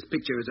supposing that this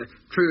picture is a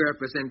true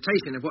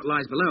representation of what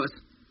lies below us.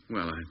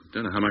 Well, I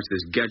don't know how much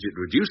this gadget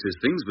reduces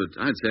things, but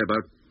I'd say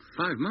about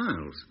 5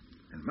 miles.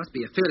 It must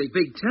be a fairly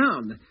big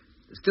town.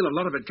 There's still a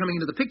lot of it coming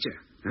into the picture.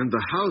 And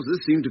the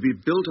houses seem to be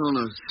built on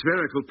a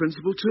spherical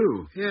principle, too.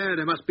 Yeah,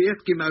 there must be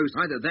Eskimos.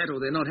 Either that or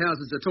they're not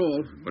houses at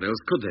all. What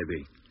else could they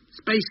be?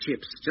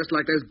 Spaceships, just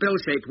like those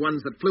bell-shaped ones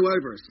that flew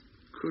over us.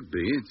 Could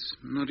be. It's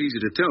not easy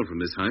to tell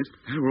from this height.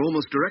 We're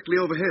almost directly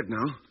overhead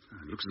now.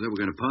 It looks as though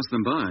we're going to pass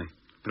them by.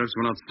 Perhaps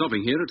we're not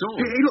stopping here at all.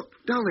 Hey, look,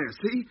 down there,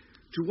 see?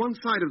 To one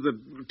side of the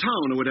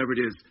town or whatever it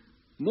is.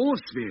 More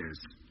spheres,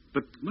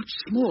 but much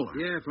smaller.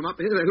 Yeah, from up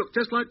here they look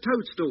just like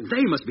toadstools.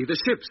 They must be the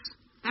ships.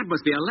 That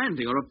must be a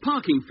landing or a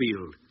parking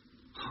field.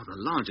 Oh, the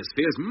larger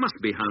spheres must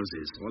be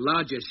houses. Or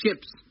larger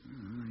ships.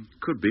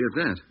 It could be at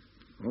that.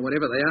 Or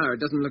whatever they are, it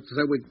doesn't look as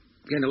though we're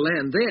going to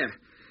land there.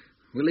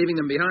 We're leaving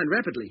them behind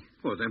rapidly.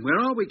 Well, then where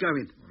are we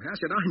going? Well, how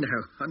should I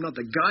know? I'm not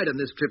the guide on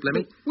this trip,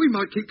 Lemmy. We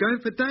might keep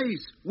going for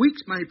days, weeks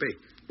maybe.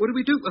 What do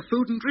we do for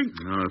food and drink?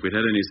 No, if we'd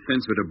had any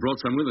sense, we'd have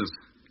brought some with us.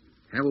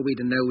 How were we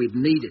to know we'd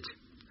need it?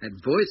 That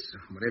voice,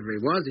 whatever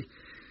he was, he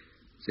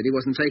said he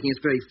wasn't taking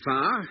us very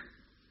far.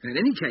 And in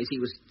any case,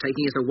 he was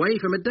taking us away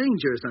from a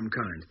danger of some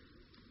kind.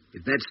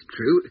 If that's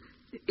true,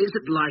 is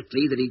it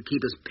likely that he'd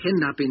keep us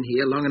penned up in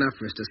here long enough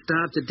for us to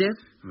starve to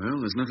death? Well,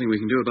 there's nothing we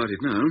can do about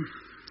it now.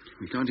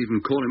 We can't even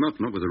call him up,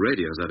 not with the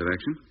radios out of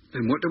action.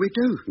 Then what do we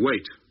do?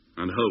 Wait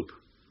and hope.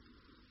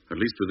 At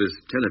least with this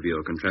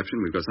televiewer contraption,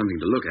 we've got something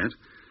to look at.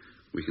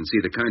 We can see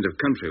the kind of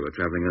country we're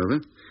traveling over.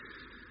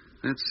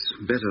 That's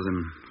better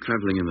than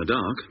traveling in the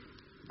dark.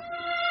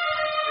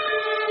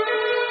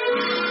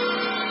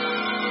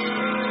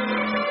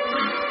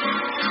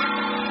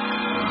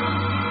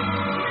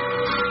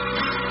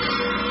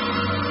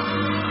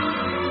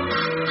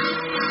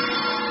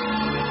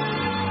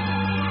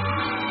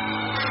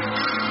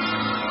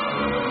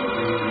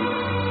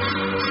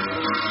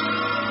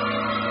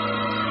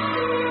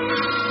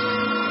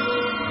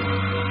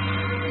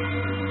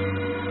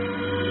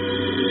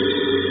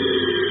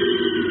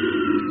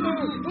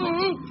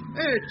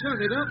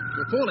 Turn it up.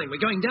 We're falling.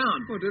 We're going down.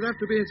 Oh, did I have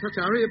to be in such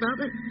a hurry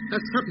about it? That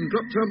sudden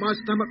drop turned my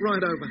stomach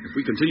right over. If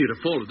we continue to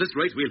fall at this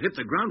rate, we'll hit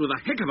the ground with a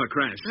heck of a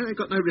crash. They've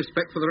got no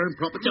respect for their own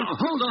property. Oh,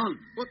 hold on.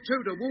 What to?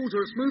 The walls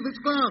are as smooth as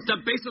glass.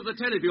 The base of the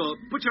televiewer.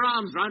 Put your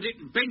arms round it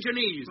and bend your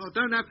knees. Oh,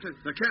 don't have to.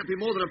 There can't be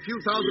more than a few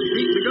thousand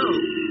feet to go.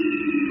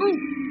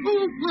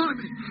 Oh,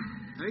 blimey.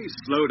 They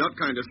slowed up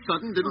kind of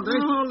sudden, didn't they?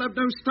 Oh, I'll have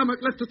no stomach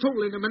left at all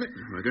in a minute.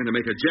 We're going to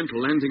make a gentle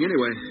landing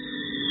anyway.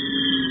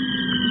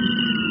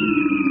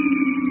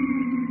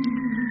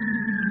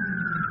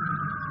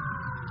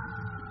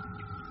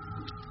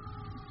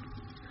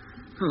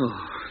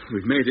 Oh,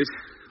 we've made it.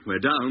 We're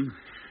down.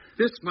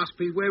 This must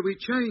be where we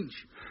change.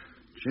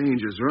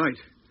 Change is right.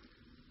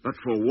 But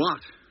for what?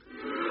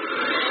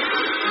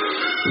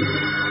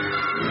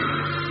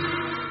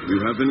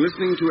 You have been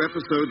listening to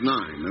episode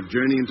 9 of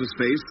Journey into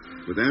Space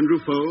with Andrew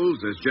Foles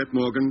as Jet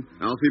Morgan,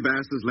 Alfie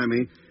Bass as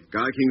Lemmy,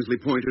 Guy Kingsley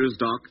Pointer as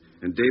Doc,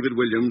 and David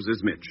Williams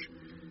as Mitch.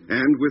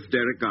 And with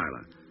Derek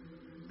Geiler.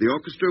 The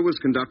orchestra was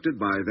conducted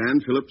by Van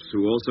Phillips,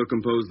 who also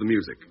composed the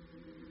music.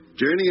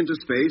 Journey into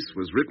Space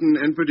was written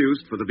and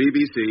produced for the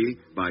BBC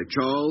by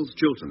Charles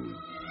Chilton.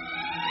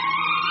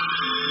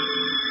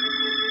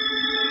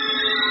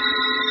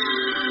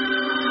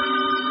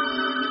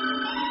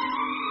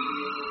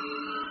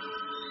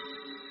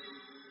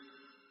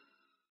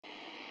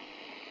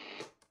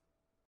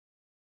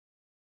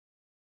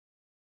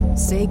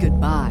 Say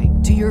goodbye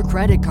to your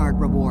credit card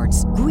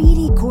rewards.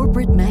 Greedy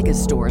corporate mega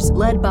stores,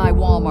 led by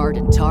Walmart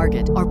and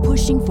Target, are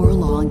pushing for a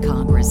law in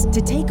Congress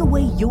to take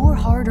away your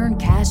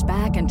hard-earned cash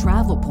back and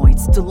travel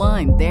points to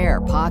line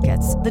their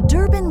pockets. The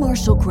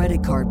Durbin-Marshall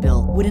credit card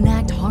bill would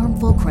enact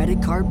harmful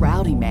credit card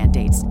routing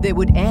mandates that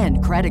would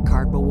end credit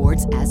card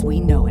rewards as we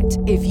know it.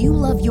 If you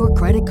love your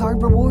credit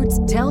card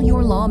rewards, tell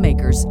your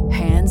lawmakers,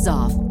 hands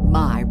off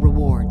my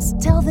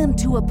rewards. Tell them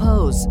to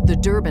oppose the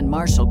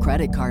Durbin-Marshall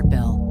credit card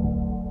bill.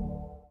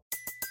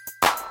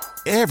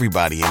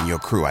 Everybody in your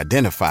crew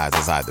identifies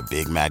as either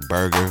Big Mac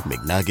Burger,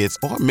 McNuggets,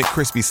 or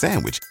McCrispy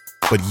Sandwich.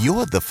 But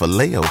you're the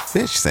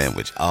Filet-O-Fish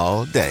Sandwich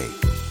all day.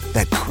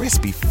 That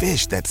crispy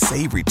fish, that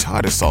savory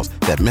tartar sauce,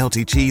 that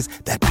melty cheese,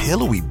 that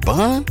pillowy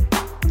bun.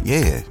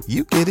 Yeah,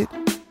 you get it.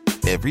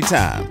 Every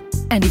time.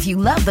 And if you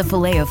love the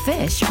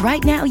Filet-O-Fish,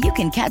 right now you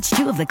can catch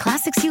 2 of the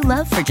classics you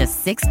love for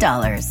just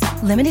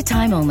 $6. Limited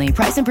time only.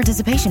 Price and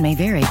participation may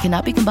vary.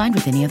 Cannot be combined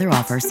with any other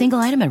offer. Single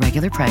item at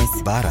regular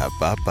price.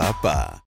 Ba-da-ba-ba-ba.